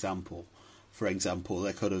type example, for example,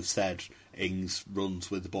 they could have said Ings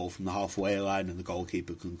runs with the ball from the halfway line and the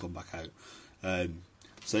goalkeeper can come back out.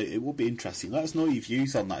 So it would be interesting. Let us know your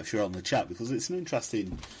views on that if you're on the chat, because it's an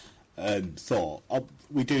interesting thought.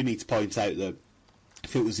 We do need to point out that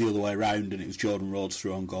if it was the other way around and it was Jordan Rhodes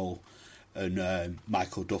through on goal and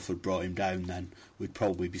Michael Duff had brought him down, then we'd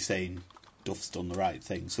probably be saying Duff's done the right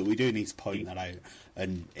thing. So we do need to point that out,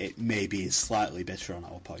 and it maybe is slightly bitter on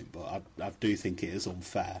our point, but I do think it is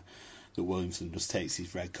unfair that Williamson just takes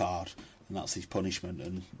his red card and that's his punishment,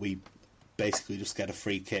 and we basically just get a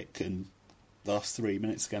free kick in the last 3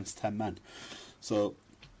 minutes against 10 men. So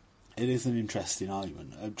it is an interesting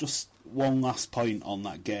argument. Just one last point on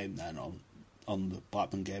that game then, on on the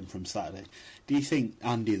Blackburn game from Saturday. Do you think,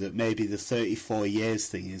 Andy, that maybe the 34 years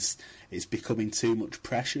thing is becoming too much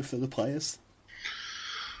pressure for the players?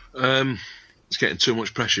 It's getting too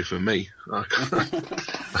much pressure for me.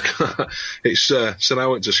 It's so I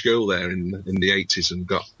went to school there in the 80s and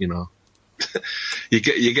got, you know, you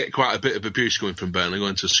get quite a bit of abuse going from Burnley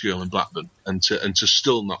going to school in Blackburn, and to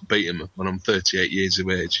still not beat them when I'm 38 years of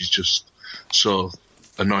age is just so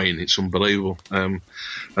annoying. It's unbelievable. And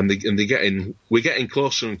we're getting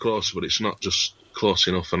closer and closer, but it's not just close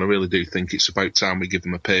enough. And I really do think it's about time we give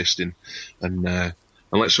them a pasting, and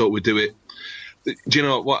let's hope we do it. Do you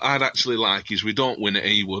know what I'd actually like is we don't win at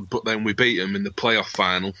Ewood, but then we beat them in the playoff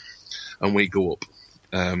final, and we go up.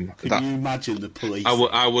 Can you imagine the police?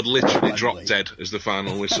 I would literally drop dead as the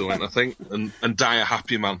final whistle went, I think, and die a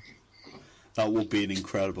happy man. That would be an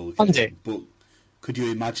incredible game. But could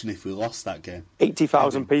you imagine if we lost that game?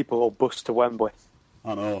 80,000 people will bus to Wembley.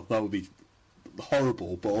 I know, that would be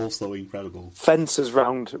horrible, but also incredible. Fences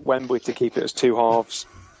round Wembley to keep it as two halves.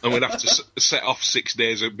 And we'd have to set off 6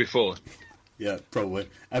 days before. Yeah, probably.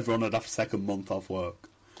 Everyone would have to take a month off work.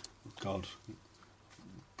 God.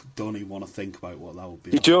 Don't even want to think about what that would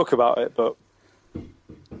be. You joke about it, but...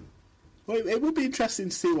 Well, it would be interesting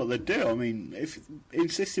to see what they do. I mean, if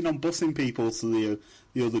insisting on busing people to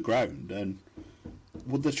the other ground, and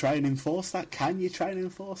would they try and enforce that? Can you try and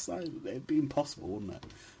enforce that? It'd be impossible, wouldn't it?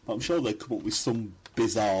 But I'm sure they'd come up with some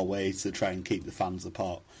bizarre way to try and keep the fans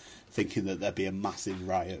apart, thinking that there'd be a massive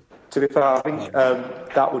riot. To be fair, I think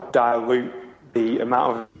that would dilute the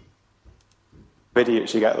amount of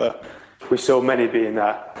idiots you get there. With so many being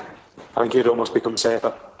there, I think it'd almost become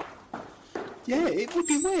safer. Yeah, it would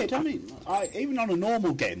be weird. I mean, even on a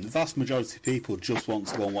normal game, the vast majority of people just want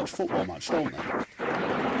to go and watch a football match, don't they?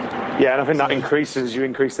 Yeah, and I think that you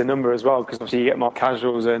increase the number as well, because obviously you get more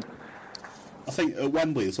casuals in. I think at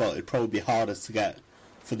Wembley as well, it'd probably be harder to get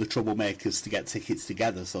for the troublemakers to get tickets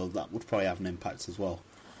together, so that would probably have an impact as well.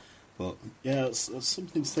 But yeah, it's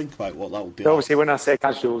something to think about what that would be. Obviously, when I say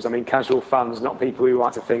casuals, I mean casual fans, not people who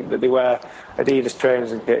like to think that they wear Adidas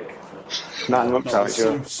trainers and kick 9 months out of each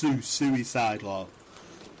other. Suicide lot.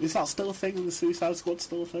 Is that still a thing? Is the Suicide Squad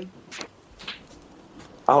still a thing?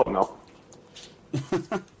 I hope not.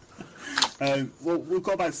 Well, we'll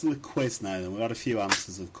go back to the quiz now then. We've had a few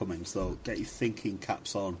answers have come in, so get your thinking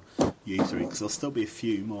caps on, you three, because there'll still be a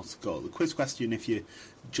few more to go. The quiz question, if you're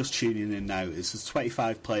just tuning in now, is there's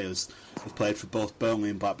 25 players who've played for both Burnley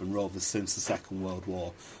and Blackburn Rovers since the Second World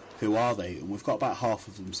War. Who are they? And we've got about half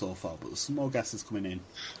of them so far, but there's some more guesses coming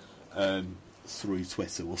in through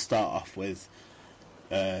Twitter. We'll start off with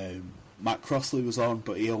Matt Crossley was on,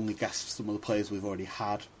 but he only guessed some of the players we've already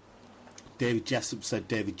had. David Jessup said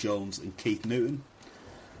David Jones and Keith Newton.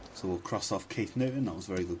 So we'll cross off Keith Newton. That was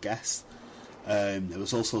a very good guess. There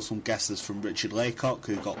was also some guesses from Richard Laycock,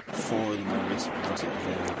 who got 4 of them already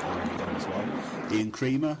gone as well. Ian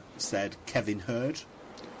Creamer said Kevin Hurd.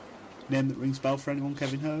 Name that rings bell for anyone,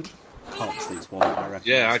 Kevin Hurd? Can't see it's one I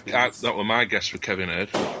reckon. Yeah, that was my guess for Kevin Hurd.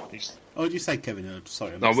 Oh, did you say Kevin Hurd?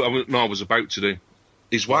 Sorry. I was about to do.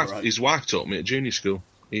 His wife taught me at junior school.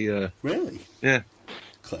 Really? Yeah.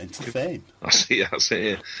 Claim to fame. That's it,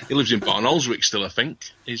 yeah. He lives in Barnoldswick still, I think.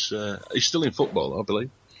 He's still in football, I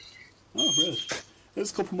believe. Oh, really?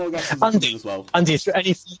 There's a couple more guesses coming as well. Andy, is there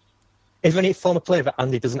any former player that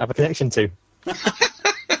Andy doesn't have a connection to?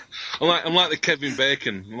 I'm like the Kevin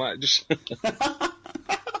Bacon. I'm like just.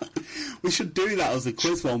 We should do that as a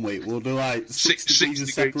quiz one week. We'll do like 6 degrees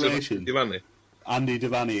of separation. Andy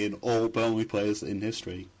Devaney and all Burnley players in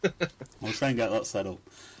history. We'll try and get that set up.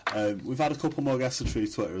 We've had a couple more guesses through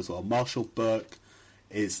Twitter as well. Marshall Burke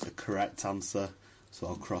is the correct answer, so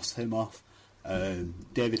I'll cross him off.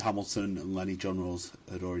 David Hamilton and Lenny John Rose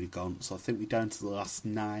had already gone, so I think we're down to the last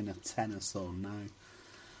 9 or 10 or so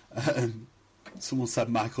now. Someone said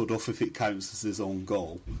Michael Duff if it counts as his own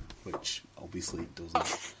goal, which obviously it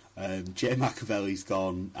doesn't. Jay McAvelli's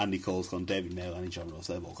gone, Andy Cole's gone, David Nail, Lenny John Rose,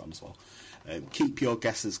 they've all gone as well. Keep your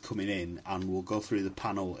guesses coming in and we'll go through the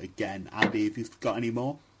panel again. Andy, have you got any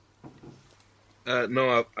more?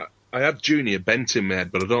 No, I had Junior Bent in my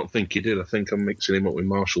head, but I don't think he did. I think I'm mixing him up with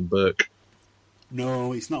Marshall Burke.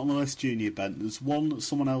 No, it's not on the list, Junior Bent. There's one that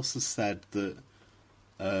someone else has said that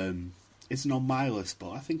isn't on my list,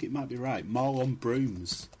 but I think it might be right. Marlon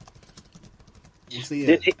Brooms. Was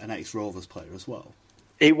he an ex-Rovers player as well?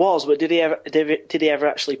 He was, but did he ever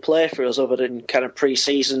actually play for us other than kind of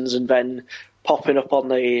pre-seasons and then popping up on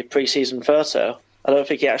the pre-season photo? I don't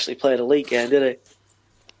think he actually played a league game, did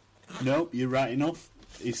he? No, you're right enough.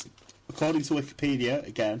 According to Wikipedia,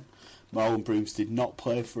 again, Marlon Brooms did not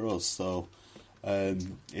play for us, so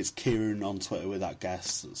It's Kieran on Twitter with that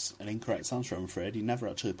guess. It's an incorrect answer, I'm afraid. He never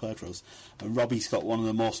actually played for us. And Robbie's got one of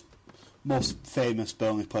the most famous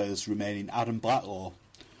Burnley players remaining, Adam Blacklow.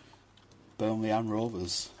 Burnley and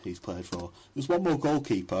Rovers he's played for. There's one more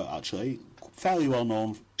goalkeeper, actually, fairly well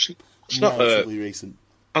known, relatively recent.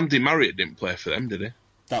 Andy Marriott didn't play for them, did he?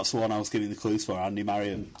 That's the one I was giving the clues for, Andy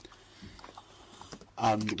Marriott.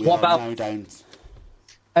 And we What are about- now down...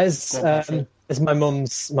 As my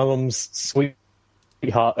mum's sweetheart,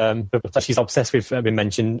 she's obsessed with been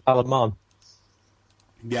mentioned, Alan Mann.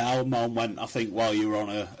 Yeah, Alan Mann went, I think, while you were on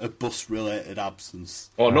a bus-related absence.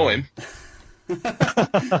 Oh, I know him.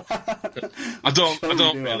 I don't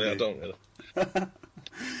really.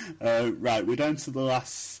 Right, we're down to the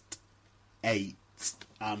last 8,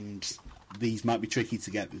 and these might be tricky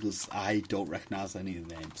to get because I don't recognise any of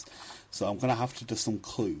the names. So I'm going to have to do some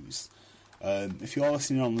clues. If you're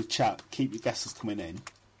listening on the chat, keep your guesses coming in,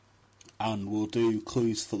 and we'll do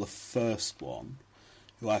clues for the first one,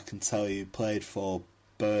 who I can tell you played for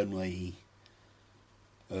Burnley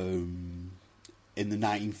in the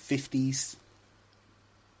 1950s,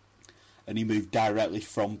 and he moved directly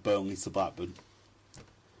from Burnley to Blackburn.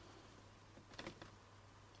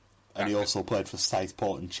 And he also played for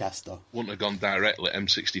Southport and Chester. Wouldn't have gone directly.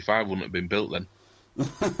 M65 wouldn't have been built then.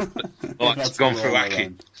 Well, it's gone through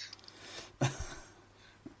Aki.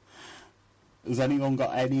 Has anyone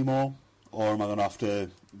got any more? Or am I going to have to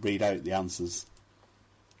read out the answers?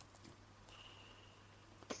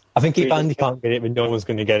 I think if Andy can't get it, then no one's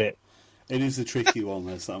going to get it. It is a tricky one.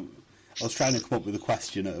 I was trying to come up with a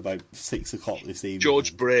question at about 6 o'clock this evening.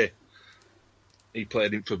 George Bray. He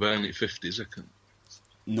played him for Burnley 50s, I can.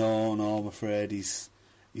 No, I'm afraid he's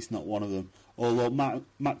not one of them. Although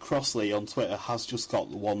Matt Crossley on Twitter has just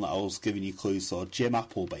got the one that I was giving you clues for. Jim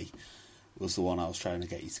Appleby was the one I was trying to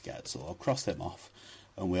get you to get, so I'll cross him off.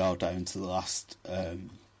 And we are down to the last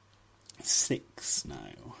 6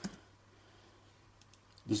 now.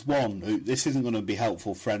 There's one who, this isn't going to be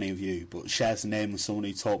helpful for any of you, but shares a name with someone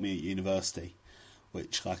who taught me at university,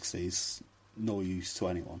 which, like I say, is no use to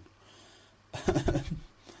anyone.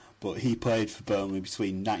 But he played for Burnley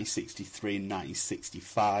between 1963 and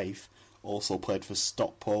 1965. Also played for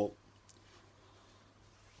Stockport.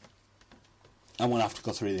 I'm going to have to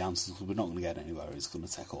go through the answers because we're not going to get anywhere. It's going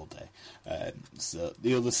to take all day. So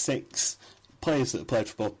the other 6 players that have played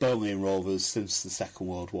for both Burnley and Rovers since the Second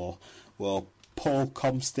World War were Paul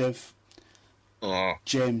Comstive,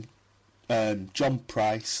 John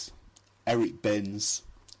Price, Eric Binns,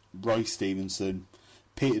 Roy Stevenson,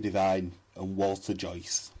 Peter Devine, and Walter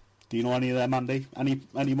Joyce. Do you know any of them, Andy?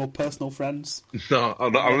 Any more personal friends? No,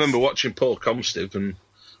 I remember watching Paul Comstive, and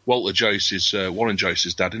Walter Joyce is Warren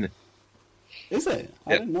Joyce's dad, isn't it? Is it?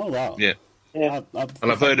 I didn't know that. Yeah.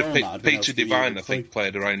 I've heard of Peter Devine, I think,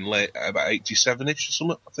 played around late, about 87-ish or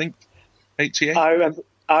something, I think. 88?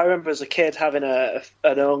 I remember as a kid having an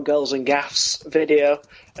Own Goals and Gaffs video,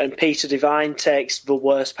 and Peter Devine takes the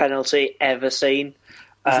worst penalty ever seen.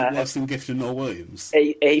 Is it worse than Gifton or Williams?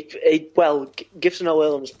 Gifton or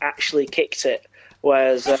Williams actually kicked it,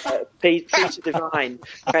 whereas Peter Devine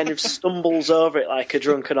kind of stumbles over it like a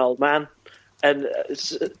drunken old man. And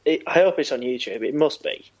I hope it's on YouTube. It must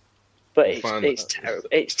be, but it's terrible.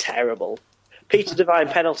 It's terrible. Peter Devine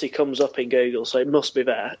penalty comes up in Google, so it must be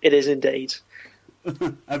there. It is indeed.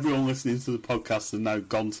 Everyone listening to the podcast has now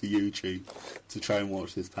gone to YouTube to try and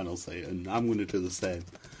watch this penalty, and I'm going to do the same.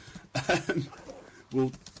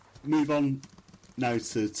 We'll move on now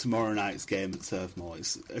to tomorrow night's game at Turf Moor.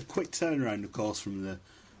 It's a quick turnaround, of course, from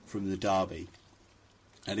the derby,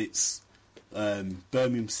 and it's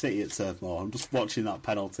Birmingham City at Turf Moor. I'm just watching that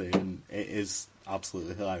penalty, and it is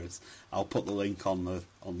absolutely hilarious. I'll put the link on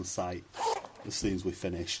the site as soon as we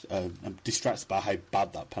finished. I'm distracted by how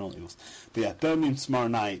bad that penalty was. But yeah, Birmingham tomorrow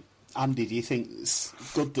night. Andy, do you think it's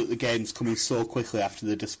good that the game's coming so quickly after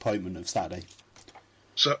the disappointment of Saturday?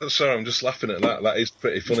 Sorry, I'm just laughing at that. That is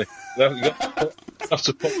pretty funny. You have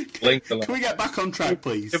to put the link on that. Can we get back on track,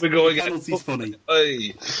 please? Here we go again. The penalty's funny.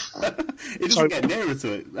 Hey. It doesn't get nearer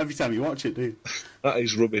to it every time you watch it, do you? That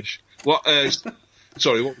is rubbish. What?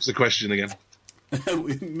 Sorry, what was the question again?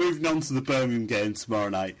 Moving on to the Birmingham game tomorrow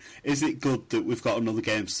night. Is it good that we've got another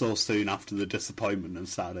game so soon after the disappointment of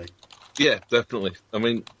Saturday? Yeah, definitely. I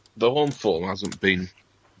mean, the home form hasn't been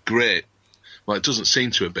great. Well, it doesn't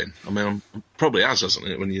seem to have been. I mean, probably hasn't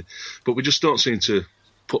it? But we just don't seem to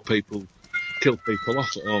kill people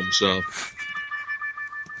off at home. So,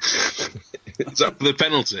 is that for the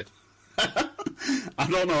penalty? I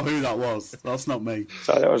don't know who that was. That's not me.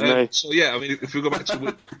 Sorry, that was me. So yeah, I mean, if we go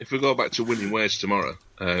back to winning ways tomorrow,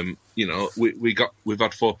 we've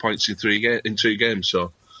had 4 points in 2 games.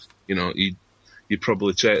 So, you you'd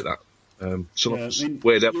probably take that. Wade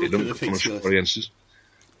Epley don't come on against us.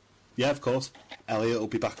 Yeah, of course. Elliot will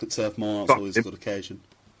be back at Turf Moor. That's always a good occasion.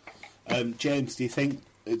 James, do you think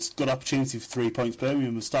it's a good opportunity for 3 points?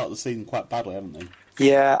 Birmingham have started the season quite badly, haven't they?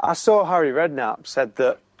 Yeah, I saw Harry Redknapp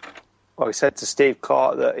he said to Steve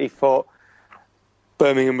Clark that he thought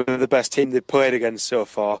Birmingham were the best team they've played against so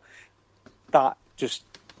far. That just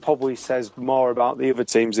probably says more about the other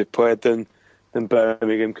teams they've played than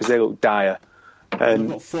Birmingham, because they look dire. And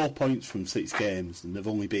they've got 4 points from 6 games, and they've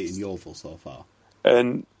only beaten Yeovil so far.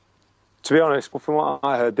 And to be honest, from what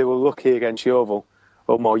I heard, they were lucky against Yeovil.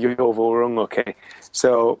 Or more, Yeovil were unlucky.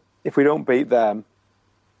 So if we don't beat them,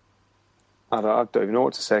 I don't even know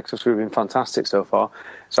what to say, because we've been fantastic so far.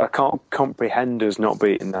 So I can't comprehend us not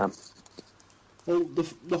beating them. Well,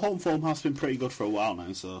 the home form has been pretty good for a while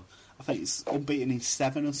now, so I think it's unbeaten in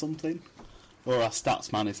 7 or something. Or our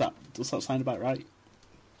stats man, does that sound about right?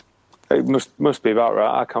 It must be about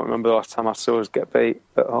right. I can't remember the last time I saw us get beat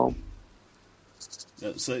at home.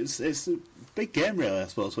 Yeah, so it's a big game, really, I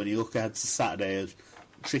suppose, when you look ahead to Saturday. A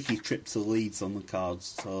tricky trip to Leeds on the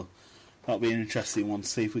cards, so that'll be an interesting one to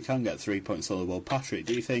see if we can get 3 points on the board. Patrick,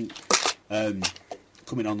 do you think,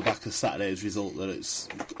 coming on the back of Saturday's result, that it's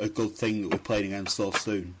a good thing that we're playing again so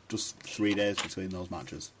soon? Just 3 days between those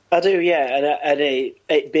matches. I do, yeah, and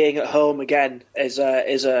it being at home again is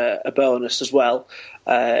a bonus as well.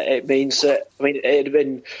 It means that, it'd have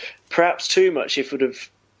been perhaps too much if we'd have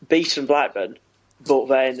beaten Blackburn, but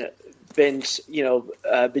then been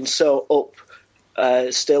so up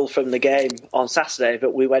still from the game on Saturday,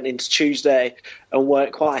 but we went into Tuesday and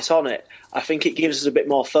weren't quite on it. I think it gives us a bit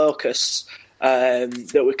more focus,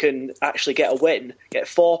 that we can actually get a win, get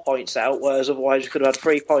 4 points out, whereas otherwise we could have had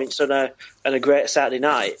 3 points on a great Saturday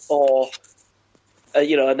night, or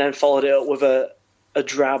and then followed it up with a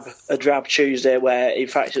drab Tuesday, where in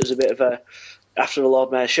fact it was a bit of a after the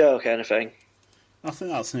Lord Mayor show kind of thing. I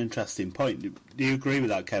think that's an interesting point. Do you agree with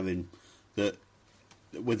that, Kevin? That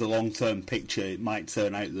with the long-term picture, it might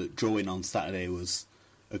turn out that drawing on Saturday was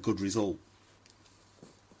a good result?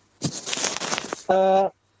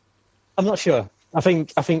 I'm not sure. I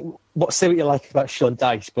think say what you like about Sean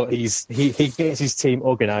Dyche, but he gets his team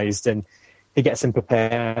organised and he gets them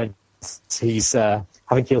prepared. I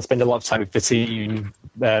think he'll spend a lot of time with the team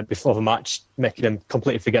before the match, making them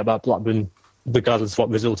completely forget about Blackburn, regardless of what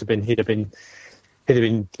the result had been. He'd have been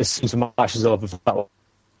as soon as the match is over. That'll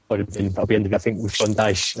be the end of it, I think, with Sean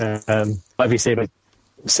Dyche. Whatever you say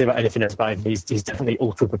about anything else about him, he's definitely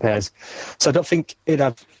ultra prepared. So I don't think it'd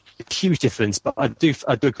have a huge difference, but I do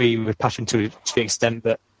agree with Passion to the extent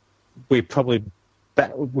that we're probably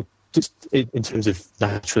better, just in terms of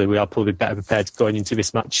naturally, we are probably better prepared going into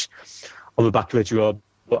this match on the back of a draw.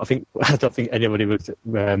 But I don't think anybody would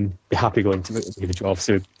be happy going to the draw,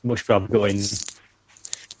 so much rather going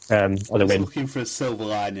on a win. Looking for a silver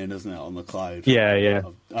lining, isn't it, on the cloud? Yeah.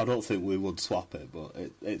 I don't think we would swap it, but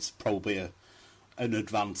it's probably an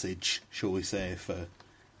advantage, shall we say, for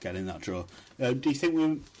getting that draw. Do you think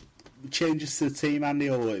we'll changes to the team, Andy,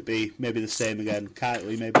 or will it be maybe the same again?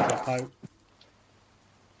 Kitely maybe drop out?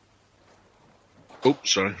 Oh,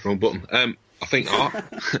 sorry, wrong button. I think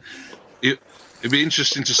it'd be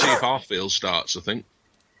interesting to see if Arfield starts, I think.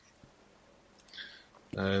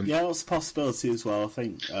 Yeah, that's a possibility as well, I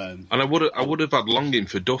think. And I would have had Longin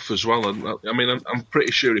for Duff as well. I'm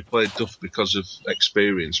pretty sure he played Duff because of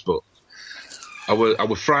experience, but I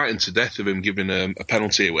were frightened to death of him giving a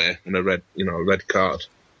penalty away and a red card.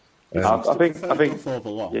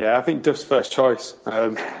 I think Duff's first choice.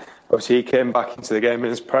 Obviously, he came back into the game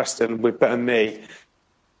against Preston with better me,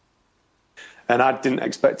 and I didn't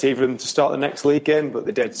expect either of them to start the next league game, but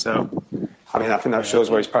they did. So, I think that shows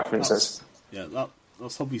where his preference is. Yeah,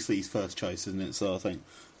 that's obviously his first choice, isn't it? So I think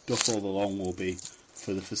Duff over Long will be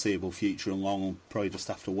for the foreseeable future, and Long will probably just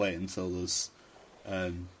have to wait until there's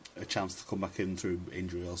a chance to come back in through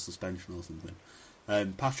injury or suspension or something.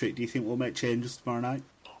 Patrick, do you think we'll make changes tomorrow night?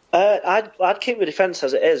 I'd keep the defence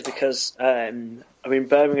as it is because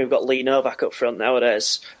Birmingham have got Lee Novak up front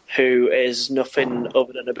nowadays, who is nothing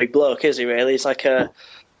other than a big bloke, is he? Really, he's like I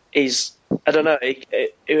don't know.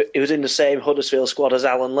 He was in the same Huddersfield squad as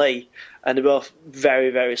Alan Lee, and they're both very,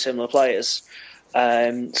 very similar players.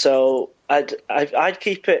 So I'd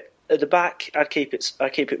keep it at the back. I'd keep it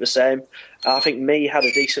the same. I think Mee had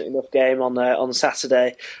a decent enough game on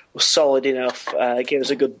Saturday. Was solid enough. Gave us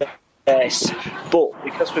a good base, but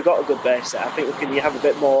because we've got a good base there, I think we can have a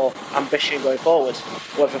bit more ambition going forward.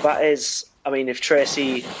 Whether that is, if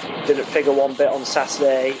Tracy didn't figure one bit on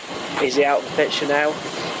Saturday, is he out of the picture now?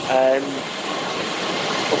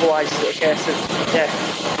 Otherwise, is it a case of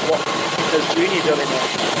what has Junior done in there?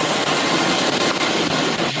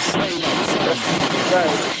 say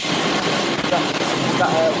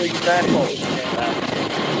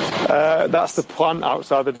That's the plant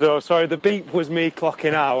outside the door. Sorry, the beep was me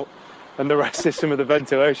clocking out, and the rest is some of the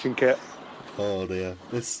ventilation kit. Oh dear,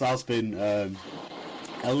 this has been a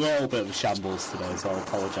little bit of a shambles today, so I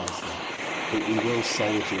apologise for that. But we will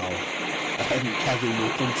soldier on. Kevin will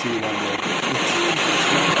come to you on the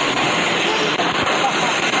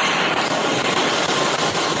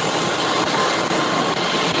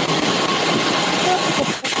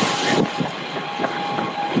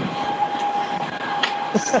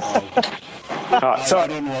I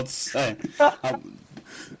don't know what to say.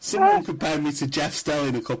 Someone compared me to Jeff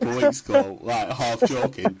Stelling a couple of weeks ago, like half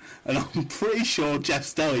joking, and I'm pretty sure Jeff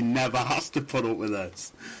Stelling never has to put up with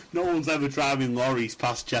this. No one's ever driving lorries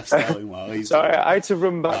past Jeff Stelling while he's. Sorry, I had to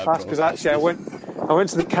run back past because actually I went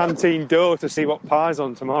to the canteen door to see what pie's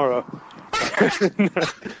on tomorrow.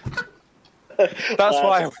 That's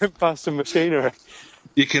why I went past some machinery.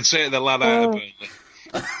 You can say the lad out of Burnley.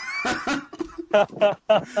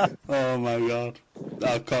 Oh my god,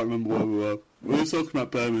 I can't remember where we were. We were talking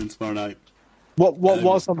about Birmingham tomorrow night. What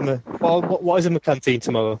is in the canteen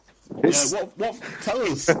tomorrow? Tell us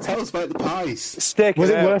about the pies. Steak.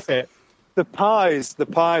 Was it worth it? The pies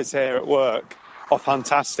here at work are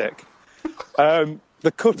fantastic.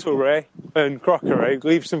 The cutlery and crockery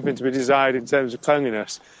leave something to be desired in terms of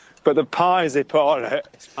cleanliness, but the pies they put on it,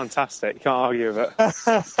 it's fantastic. You can't argue with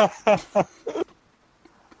it.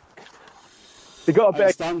 They got a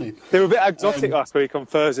bit. They were a bit exotic last week on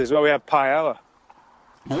Thursday as well. We had paella.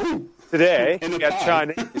 Oh, today we had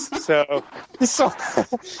Chinese. So did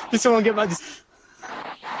someone get mad?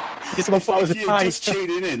 Did someone thought it was a pie? Just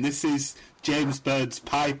tuning in. This is James Bird's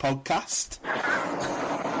Pie Podcast,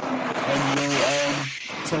 and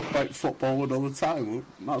we'll talk about football another time. We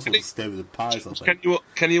might as well stay with the pies. I think.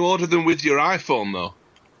 Can you order them with your iPhone though?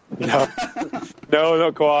 No,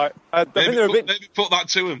 not quite. Maybe put that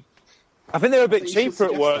to him. I think they're a bit cheaper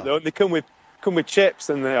at work though. They come with chips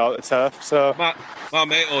than they are at the turf. So my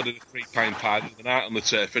mate ordered a £3 pie the other night on the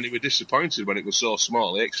turf, and he was disappointed when it was so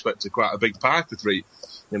small. He expected quite a big pie for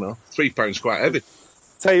 £3 quite heavy.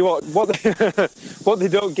 Tell you what what they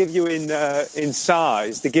don't give you in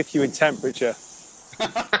size, they give you in temperature.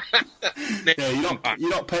 Yeah, you're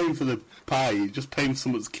not paying for the pie. You're just paying for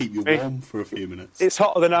someone to keep you warm for a few minutes. It's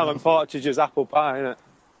hotter than Alan Partridge's apple pie, isn't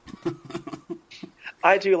it?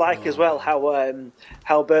 I do like as well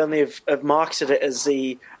how Burnley have marketed it as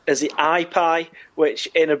the I pie, which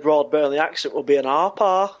in a broad Burnley accent will be an R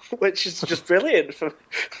par, which is just brilliant.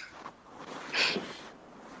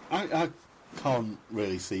 I can't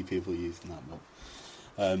really see people using that much.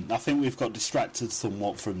 I think we've got distracted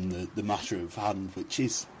somewhat from the matter at hand, which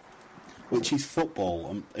is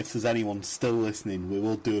football. If there's anyone still listening, we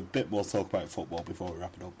will do a bit more talk about football before we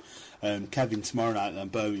wrap it up. Kevin, tomorrow night then,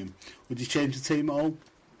 Birmingham. Would you change the team at all?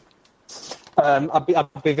 I'd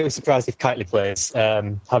be very surprised if Kiteley plays,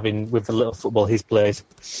 having with the little football he's played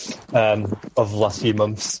over the last few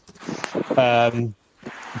months.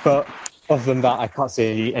 But other than that, I can't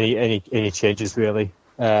see any changes really.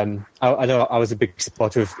 I know I was a big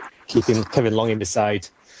supporter of keeping Kevin Long in the side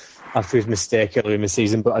after his mistake earlier in the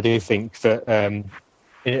season, but I do think that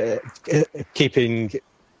keeping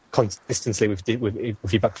consistency with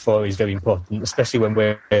your back four is very important, especially when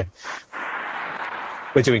we're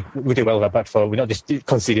doing well with our back four. We're not just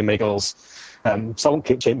conceding many goals. So I won't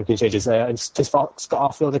keep making changes there. And just for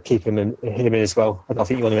Scott Arfield to keep him in as well. I don't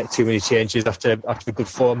think you want to make too many changes after good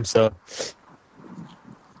form. So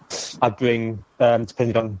I'd bring,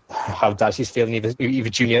 depending on how Dash is feeling, either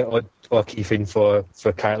Junior or Keith for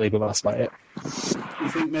Kiteley, but that's about it. You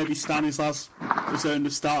think maybe Stanislas has earned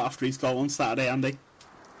a start after his goal on Saturday, Andy?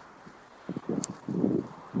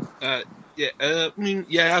 I'd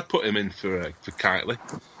put him in for Kiteley.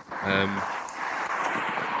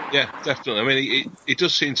 Yeah, definitely. I mean, he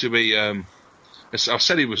does seem to be. I've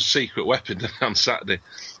said he was a secret weapon on Saturday,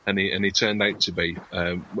 and he turned out to be.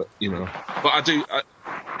 But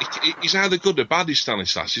he's either good or bad.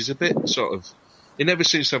 Stanislas. He's a bit sort of. He never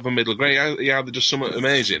seems to have a middle grade. He either does something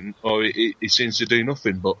amazing or he seems to do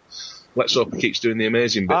nothing. But let's hope he keeps doing the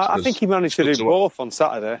amazing bits. I think he managed to do both on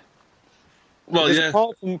Saturday. Well, because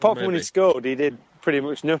apart from when he scored, he did pretty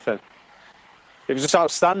much nothing. It was just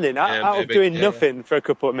outstanding. Out of doing nothing for a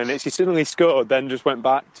couple of minutes, he suddenly scored, then just went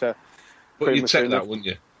back to. But you'd take that, wouldn't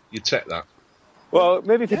you? You'd take that. Well,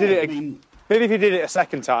 maybe if he did it. Maybe if he did it a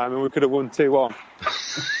second time, and we could have won 2-1.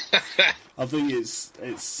 I think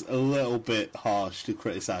it's a little bit harsh to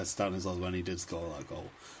criticise Stanislas when he did score that goal,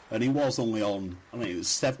 and he was only on. I think it was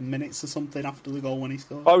 7 minutes or something after the goal when he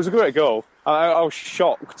scored. Oh, it was a great goal. I was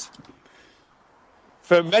shocked.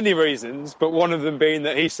 for many reasons, but one of them being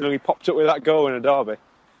that he suddenly popped up with that goal in a derby.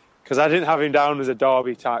 Because I didn't have him down as a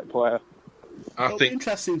derby-type player. It'll be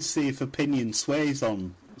interesting to see if opinion sways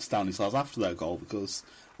on Stanislas after that goal, because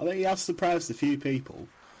I think he has surprised a few people.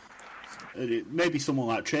 Maybe someone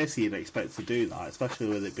like Tracy you'd expect to do that, especially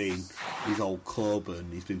with it being his old club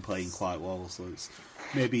and he's been playing quite well. So it's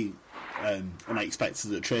maybe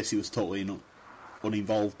unexpected that Tracy was totally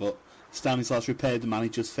uninvolved, but Stanislas repaired the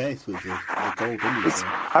manager's faith with the goal, didn't he? So.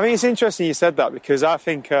 I mean, it's interesting you said that, because I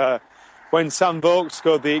think when Sam Vokes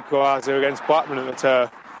scored the equaliser against Blackburn at the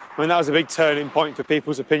Turf, I mean, that was a big turning point for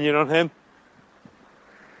people's opinion on him.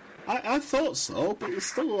 I thought so, but there's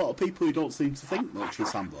still a lot of people who don't seem to think much of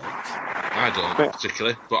Sam Vokes. I don't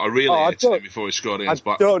particularly, but I really hated him before he scored against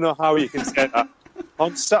Blackburn. I don't know how you can say that.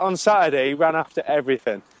 On Saturday, he ran after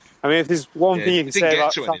everything. I mean, if there's one thing you can say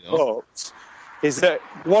about Sam Vokes, is that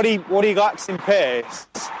what he lacks in pace,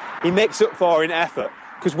 he makes up for in effort.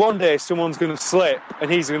 Because one day someone's going to slip and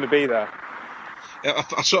he's going to be there. Yeah,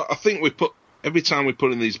 I think every time we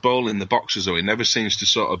put in these ball in the boxes, though, he never seems to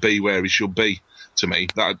sort of be where he should be. To me,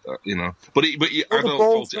 that but I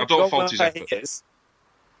don't fault his effort.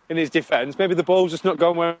 In his defence, maybe the ball's just not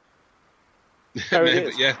going where.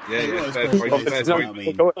 Maybe, yeah.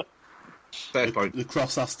 Fair point. The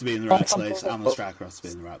cross has to be in the right place, and the striker has to be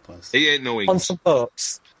in the right place. He ain't no Ings. On Sam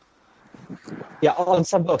Vokes,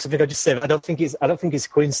 I think I just said I don't think it's a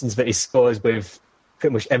coincidence that he scores with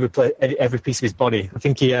pretty much every piece of his body. I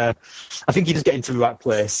think he does get into the right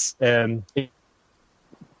place. He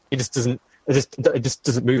just doesn't. It just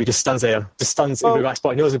doesn't move. He just stands there. Just stands in the right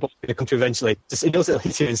spot. He knows the ball's going to come to eventually. He knows it'll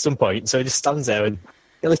hit him at some point, so he just stands there and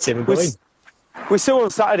he'll hit him and go in. We saw on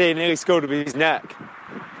Saturday and nearly scored with his neck.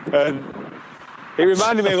 And it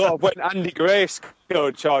reminded me a lot of when Andy Gray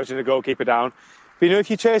scored charging the goalkeeper down. But if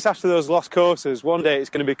you chase after those lost courses, one day it's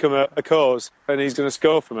going to become a cause and he's going to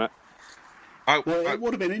score from it. It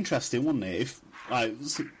would have been interesting, wouldn't it? If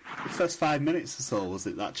the first 5 minutes or so was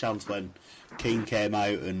it that chance when Keane came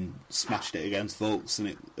out and smashed it against Vokes, and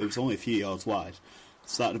it was only a few yards wide.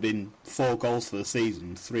 So that'd have been 4 goals for the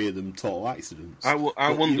season, 3 of them total accidents. I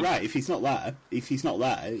wonder. You're right. If he's not there,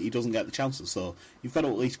 he doesn't get the chances. So you've got to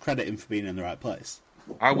at least credit him for being in the right place.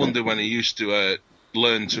 I wonder when he used to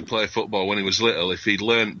learn to play football when he was little, if he'd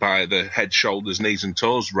learnt by the head, shoulders, knees, and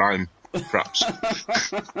toes rhyme, perhaps.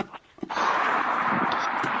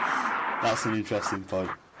 That's an interesting point.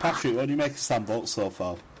 Patrick, what do you make of Sam Vokes so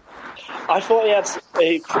far? I thought he had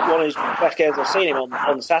one of his best games I've seen him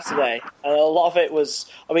on Saturday, and a lot of it was.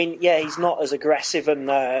 I mean, he's not as aggressive and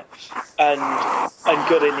good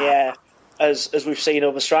in the air as we've seen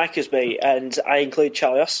other strikers be, and I include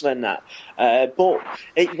Charlie Austin in that. But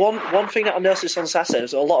one thing that I noticed on Saturday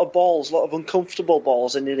was a lot of uncomfortable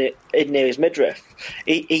balls in near his midriff.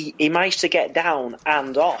 He managed to get down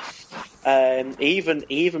and off. He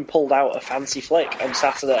even pulled out a fancy flick on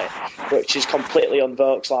Saturday, which is completely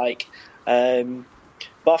un-Vokes-like.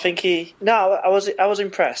 But I think I was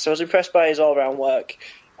impressed. I was impressed by his all-round work.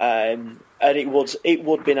 And it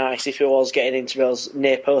would be nice if he was getting into those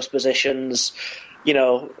near post positions,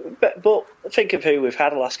 But think of who we've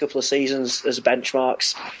had the last couple of seasons as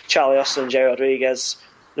benchmarks: Charlie Austin and Jay Rodriguez.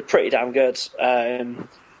 They're pretty damn good.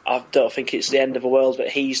 I don't think it's the end of the world, but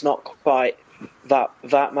he's not quite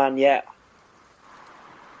that man yet.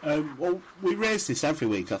 Well, we raise this every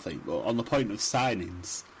week, I think, but on the point of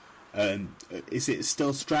signings, is it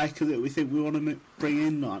still striker that we think we want to bring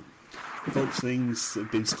in? Like, Vokes things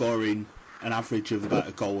have been scoring an average of about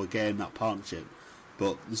a goal a game, that partnership,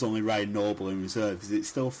 but there's only Ryan Noble in reserve. Is it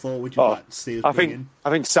still forward you'd like to see us bring in? I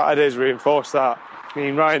think Saturday's reinforced that. I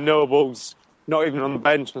mean, Ryan Noble's not even on the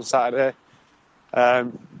bench on Saturday. I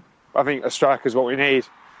think a striker's what we need.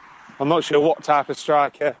 I'm not sure what type of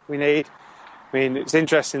striker we need. I mean, it's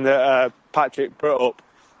interesting that Patrick brought up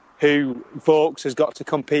who Vokes has got to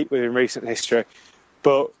compete with in recent history,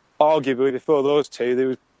 but arguably before those two, there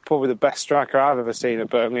was probably the best striker I've ever seen at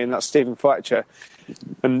Burnley, and that's Stephen Fletcher.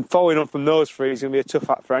 And following on from those three is going to be a tough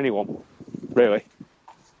act for anyone, really.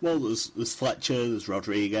 Well, there's Fletcher, there's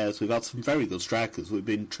Rodriguez. We've had some very good strikers. We've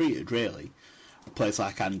been treated, really. Players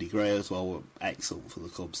like Andy Gray as well were excellent for the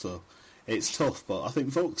club, so it's tough. But I think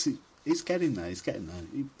Vokes, he's getting there.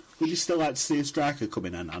 Would you still like to see a striker come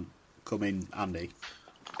in, Andy?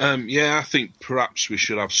 Yeah, I think perhaps we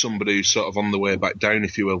should have somebody who's sort of on the way back down,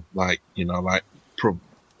 if you will,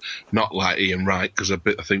 not like Ian Wright, because I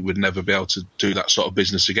think we'd never be able to do that sort of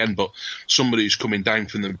business again, but somebody who's coming down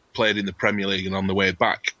from played in the Premier League and on the way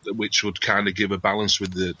back, which would kind of give a balance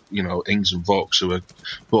with the, Ings and Vokes, who are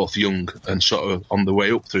both young and sort of on the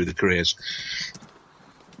way up through the careers.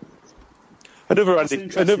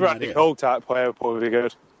 Another Andy Cole type player would probably be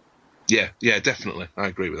good. Yeah, definitely. I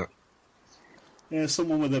agree with that. Yeah,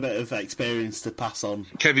 someone with a bit of experience to pass on.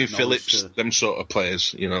 Kevin Phillips, them sort of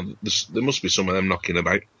players, there must be some of them knocking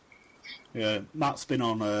about. Yeah, Matt's been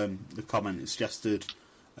on the comment. It suggested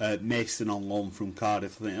Mason on loan from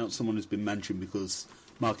Cardiff. I think that's someone who's been mentioned because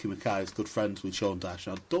Marky Mackay is good friends with Sean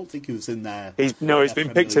Dyche. I don't think he was in there. He's been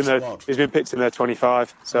picked in there. He's been picked in there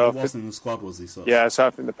 25. So he wasn't in the squad, was he? So I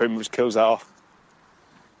think the pretty much kills that off.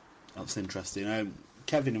 That's interesting.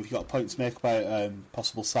 Kevin, have you got a point to make about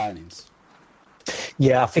possible signings?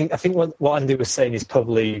 Yeah, I think what Andy was saying is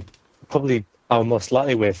probably our most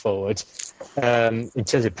likely way forward. In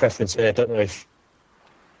terms of preference, I don't know if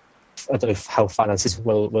how finances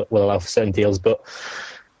will allow for certain deals, but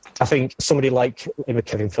I think somebody like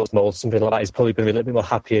Kevin Phillips mould, somebody like that, is probably going to be a little bit more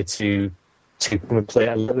happier to come and play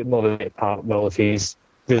a little bit more of a part role if he's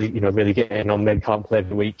really getting on, maybe can't play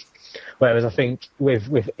every week. Whereas I think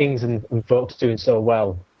with Ings and Vokes doing so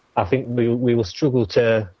well, I think we will struggle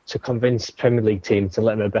to convince Premier League teams to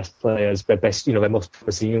let their best players, their most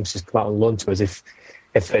promising youngsters come out on loan to us if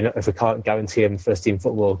we can't guarantee them first team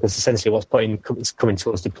football. Because essentially, what's point in coming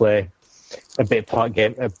to us to play a bit part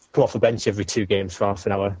game, come off the bench every 2 games for half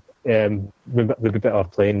an hour. We'd be better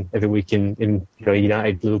off playing every week in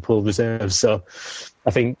United, Liverpool reserves. So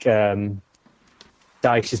I think Dyche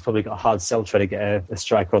has probably got a hard sell trying to get a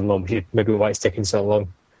striker on loan. Maybe why it's taking so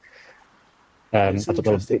long. I don't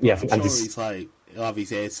know. Yeah, I think Andy's he'll have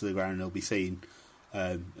his ear to the ground and he'll be seeing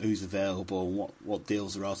who's available and what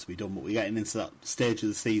deals are out to be done. But we're getting into that stage of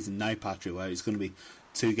the season now, Patrick, where it's going to be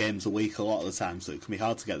 2 games a week a lot of the time, so it can be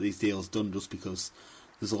hard to get these deals done just because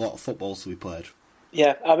there's a lot of football to be played.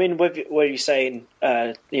 Yeah, I mean, what you're saying,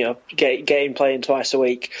 getting playing twice a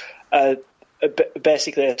week,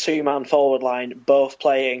 basically a 2-man forward line, both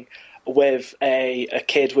playing with a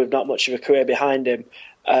kid with not much of a career behind him.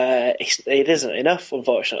 It isn't enough,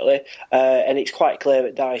 unfortunately, and it's quite clear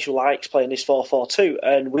that Dyche likes playing this 4-4-2,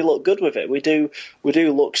 and we look good with it. We do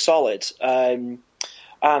look solid, and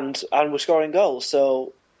we're scoring goals.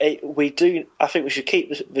 So I think we should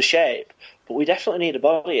keep the shape, but we definitely need a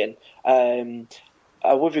body in.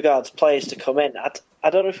 With regards to players to come in, I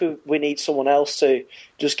don't know if we need someone else to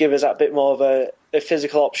just give us that bit more of a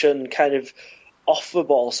physical option, kind of off the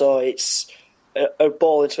ball. So it's a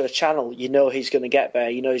ball into a channel. He's going to get there.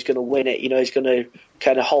 He's going to win it. He's going to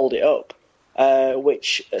kind of hold it up,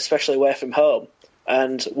 which, especially away from home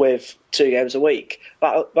and with 2 games a week,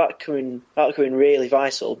 that coming really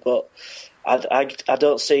vital. But I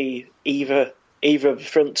don't see either of the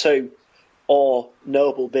front 2 or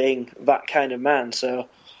Noble being that kind of man. So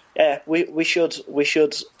yeah, we should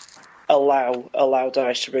allow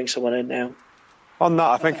Dyche to bring someone in now. On that,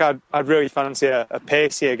 I think I'd really fancy a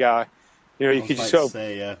pacier guy. You could just sort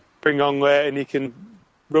of bring on late and he can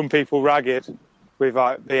run people ragged with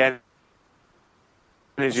like the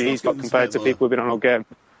energy he's got compared to people who've been on all game.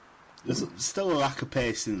 There's still a lack of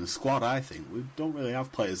pace in the squad, I think. We don't really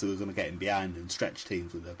have players who are going to get in behind and stretch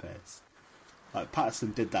teams with their pace. Like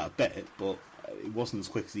Patterson did that a bit, but it wasn't as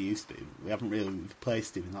quick as he used to be. We haven't really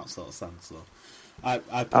replaced him in that sort of sense. So I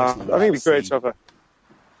personally, I think it'd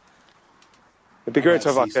be great to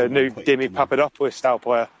have like a new Dimi Papadopoulos style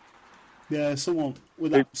player. Yeah, someone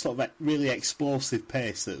with that sort of really explosive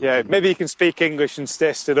pace. Maybe he can speak English and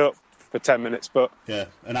stay stood up for 10 minutes, but yeah,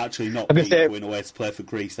 and actually not be going away to play for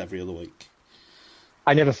Greece every other week.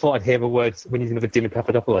 I never thought I'd hear a word when he's another Dimi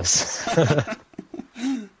Papadopoulos.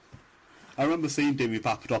 I remember seeing Dimi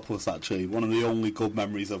Papadopoulos, actually. One of the only good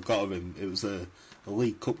memories I've got of him. It was a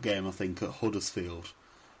League Cup game, I think, at Huddersfield.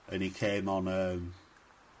 And he came on,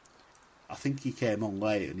 I think he came on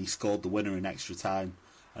late and he scored the winner in extra time.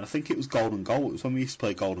 And I think it was golden goal. It was when we used to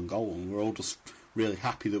play golden goal, and we were all just really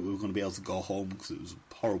happy that we were going to be able to go home because it was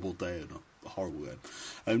a horrible day and a horrible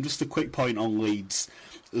game. Just a quick point on Leeds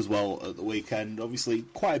as well at the weekend. Obviously,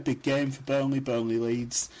 quite a big game for Burnley.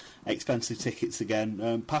 Leeds, expensive tickets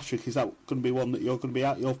again. Patrick, is that going to be one that you're going to be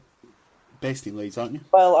at? You're based in Leeds, aren't you?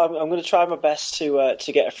 Well, I'm going to try my best to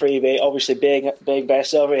get a freebie. Obviously, being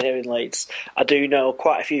based over here in Leeds, I do know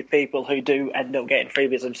quite a few people who do end up getting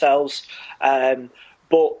freebies themselves.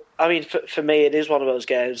 But I mean, for me, it is one of those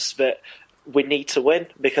games that we need to win,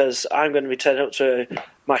 because I'm going to be turning up to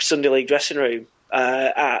my Sunday League dressing room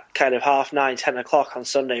at kind of 9:30, 10 o'clock on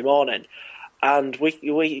Sunday morning, and we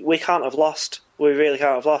can't have lost. We really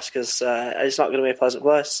can't have lost, because it's not going to be a pleasant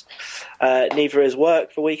place. Neither is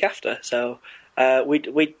work the week after. So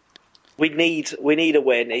we need a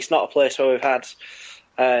win. It's not a place where we've had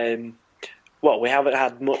we haven't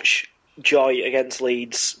had much joy against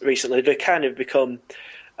Leeds recently. They've kind of become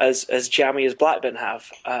as jammy as Blackburn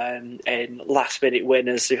have, in last-minute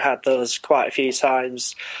winners. We've had those quite a few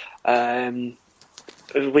times.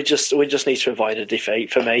 We just need to avoid a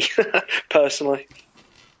defeat for me, personally.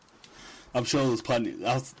 I'm sure there's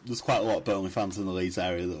there's quite a lot of Burnley fans in the Leeds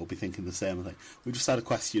area that will be thinking the same thing. We just had a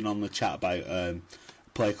question on the chat about a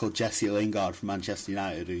player called Jesse Lingard from Manchester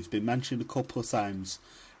United, who's been mentioned a couple of times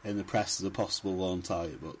in the press as a possible loan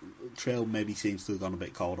target, but Trail maybe seems to have gone a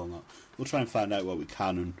bit cold on that. We'll try and find out what we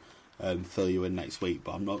can and fill you in next week,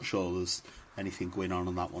 but I'm not sure there's anything going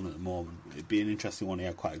on that one at the moment. It'd be an interesting one. He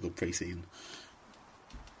had quite a good pre-season.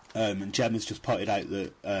 And Jem has just pointed out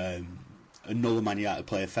that another Man United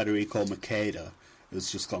player, Federico Macheda,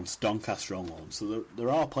 has just gone to Doncaster on loan. So there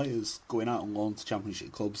are players going out on loan to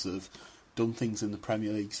Championship clubs that have done things in the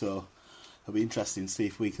Premier League, so it'll be interesting to see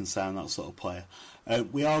if we can sign that sort of player.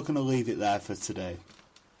 We are going to leave it there for today.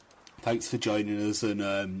 Thanks for joining us,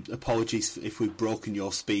 and apologies if we've broken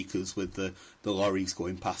your speakers with the lorries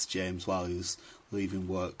going past James while he was leaving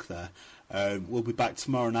work there. We'll be back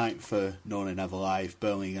tomorrow night for No Nay Never Live,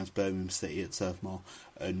 Burnley against Birmingham City at Turf Moor,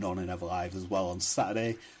 and No Nay Never Live as well on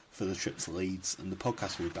Saturday for the trip to Leeds, and the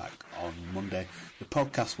podcast will be back on Monday. The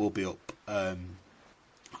podcast will be up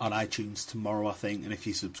on iTunes tomorrow, I think, and if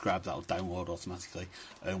you subscribe, that'll download automatically,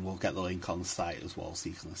 and we'll get the link on the site as well so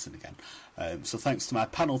you can listen again. So thanks to my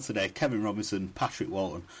panel today, Kevin Robinson, Patrick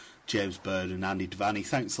Walton, James Bird and Andy Devaney.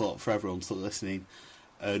 Thanks a lot for everyone still listening,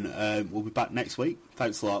 and we'll be back next week.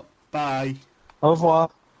 Thanks a lot. Bye. Au revoir.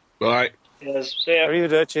 Bye. Yes, see ya.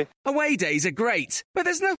 Arrivederci. Away days are great, but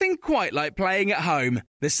there's nothing quite like playing at home.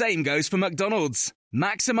 The same goes for McDonald's.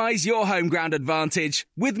 Maximise your home ground advantage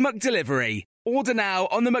with McDelivery. Order now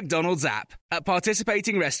on the McDonald's app. At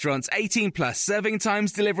participating restaurants, 18 plus, serving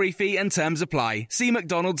times, delivery fee and terms apply. See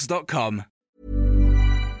mcdonalds.com.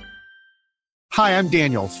 Hi, I'm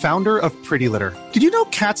Daniel, founder of Pretty Litter. Did you know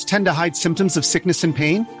cats tend to hide symptoms of sickness and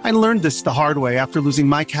pain? I learned this the hard way after losing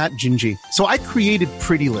my cat, Gingy. So I created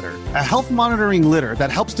Pretty Litter, a health monitoring litter that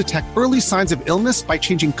helps detect early signs of illness by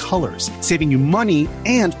changing colors, saving you money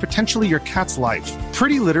and potentially your cat's life.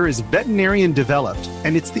 Pretty Litter is veterinarian developed,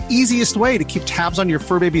 and it's the easiest way to keep tabs on your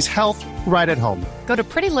fur baby's health right at home. Go to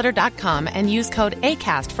prettylitter.com and use code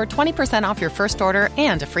ACAST for 20% off your first order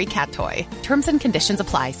and a free cat toy. Terms and conditions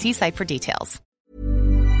apply. See site for details.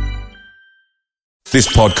 This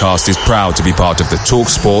podcast is proud to be part of the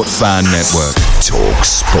TalkSport Fan Network.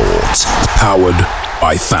 TalkSport. Powered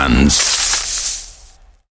by fans.